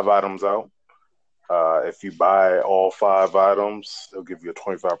you 5 items out. If you buy all 5 items, they'll give you a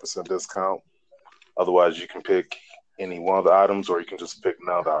 25% discount. Otherwise, you can pick any one of the items, or you can just pick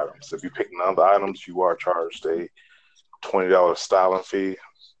none of the items. If you pick none of the items, you are charged a $20 styling fee.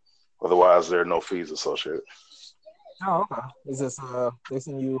 Otherwise, there are no fees associated. Oh, okay. Is this they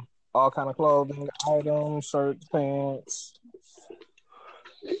send you all kind of clothing, items, shirts, pants?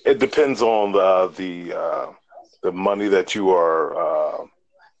 It depends on the money that you are,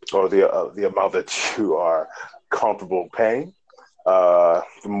 or the amount that you are comfortable paying. The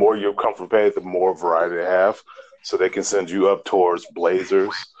more you're comfortable paying, the more variety they have. So they can send you up towards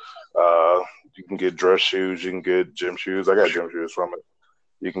blazers. You can get dress shoes. You can get gym shoes. I got gym shoes from it.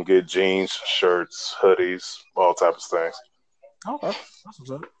 You can get jeans, shirts, hoodies, all types of things. Okay, that's what's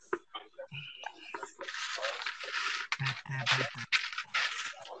up.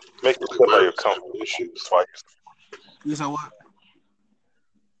 Make you step out your comfort issues. You said what?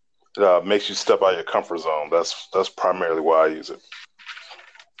 Makes you step out your comfort zone. That's primarily why I use it.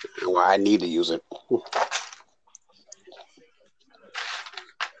 Why I need to use it.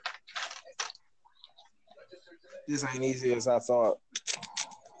 This ain't easy as I thought.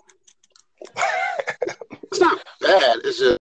 It's not bad. It's just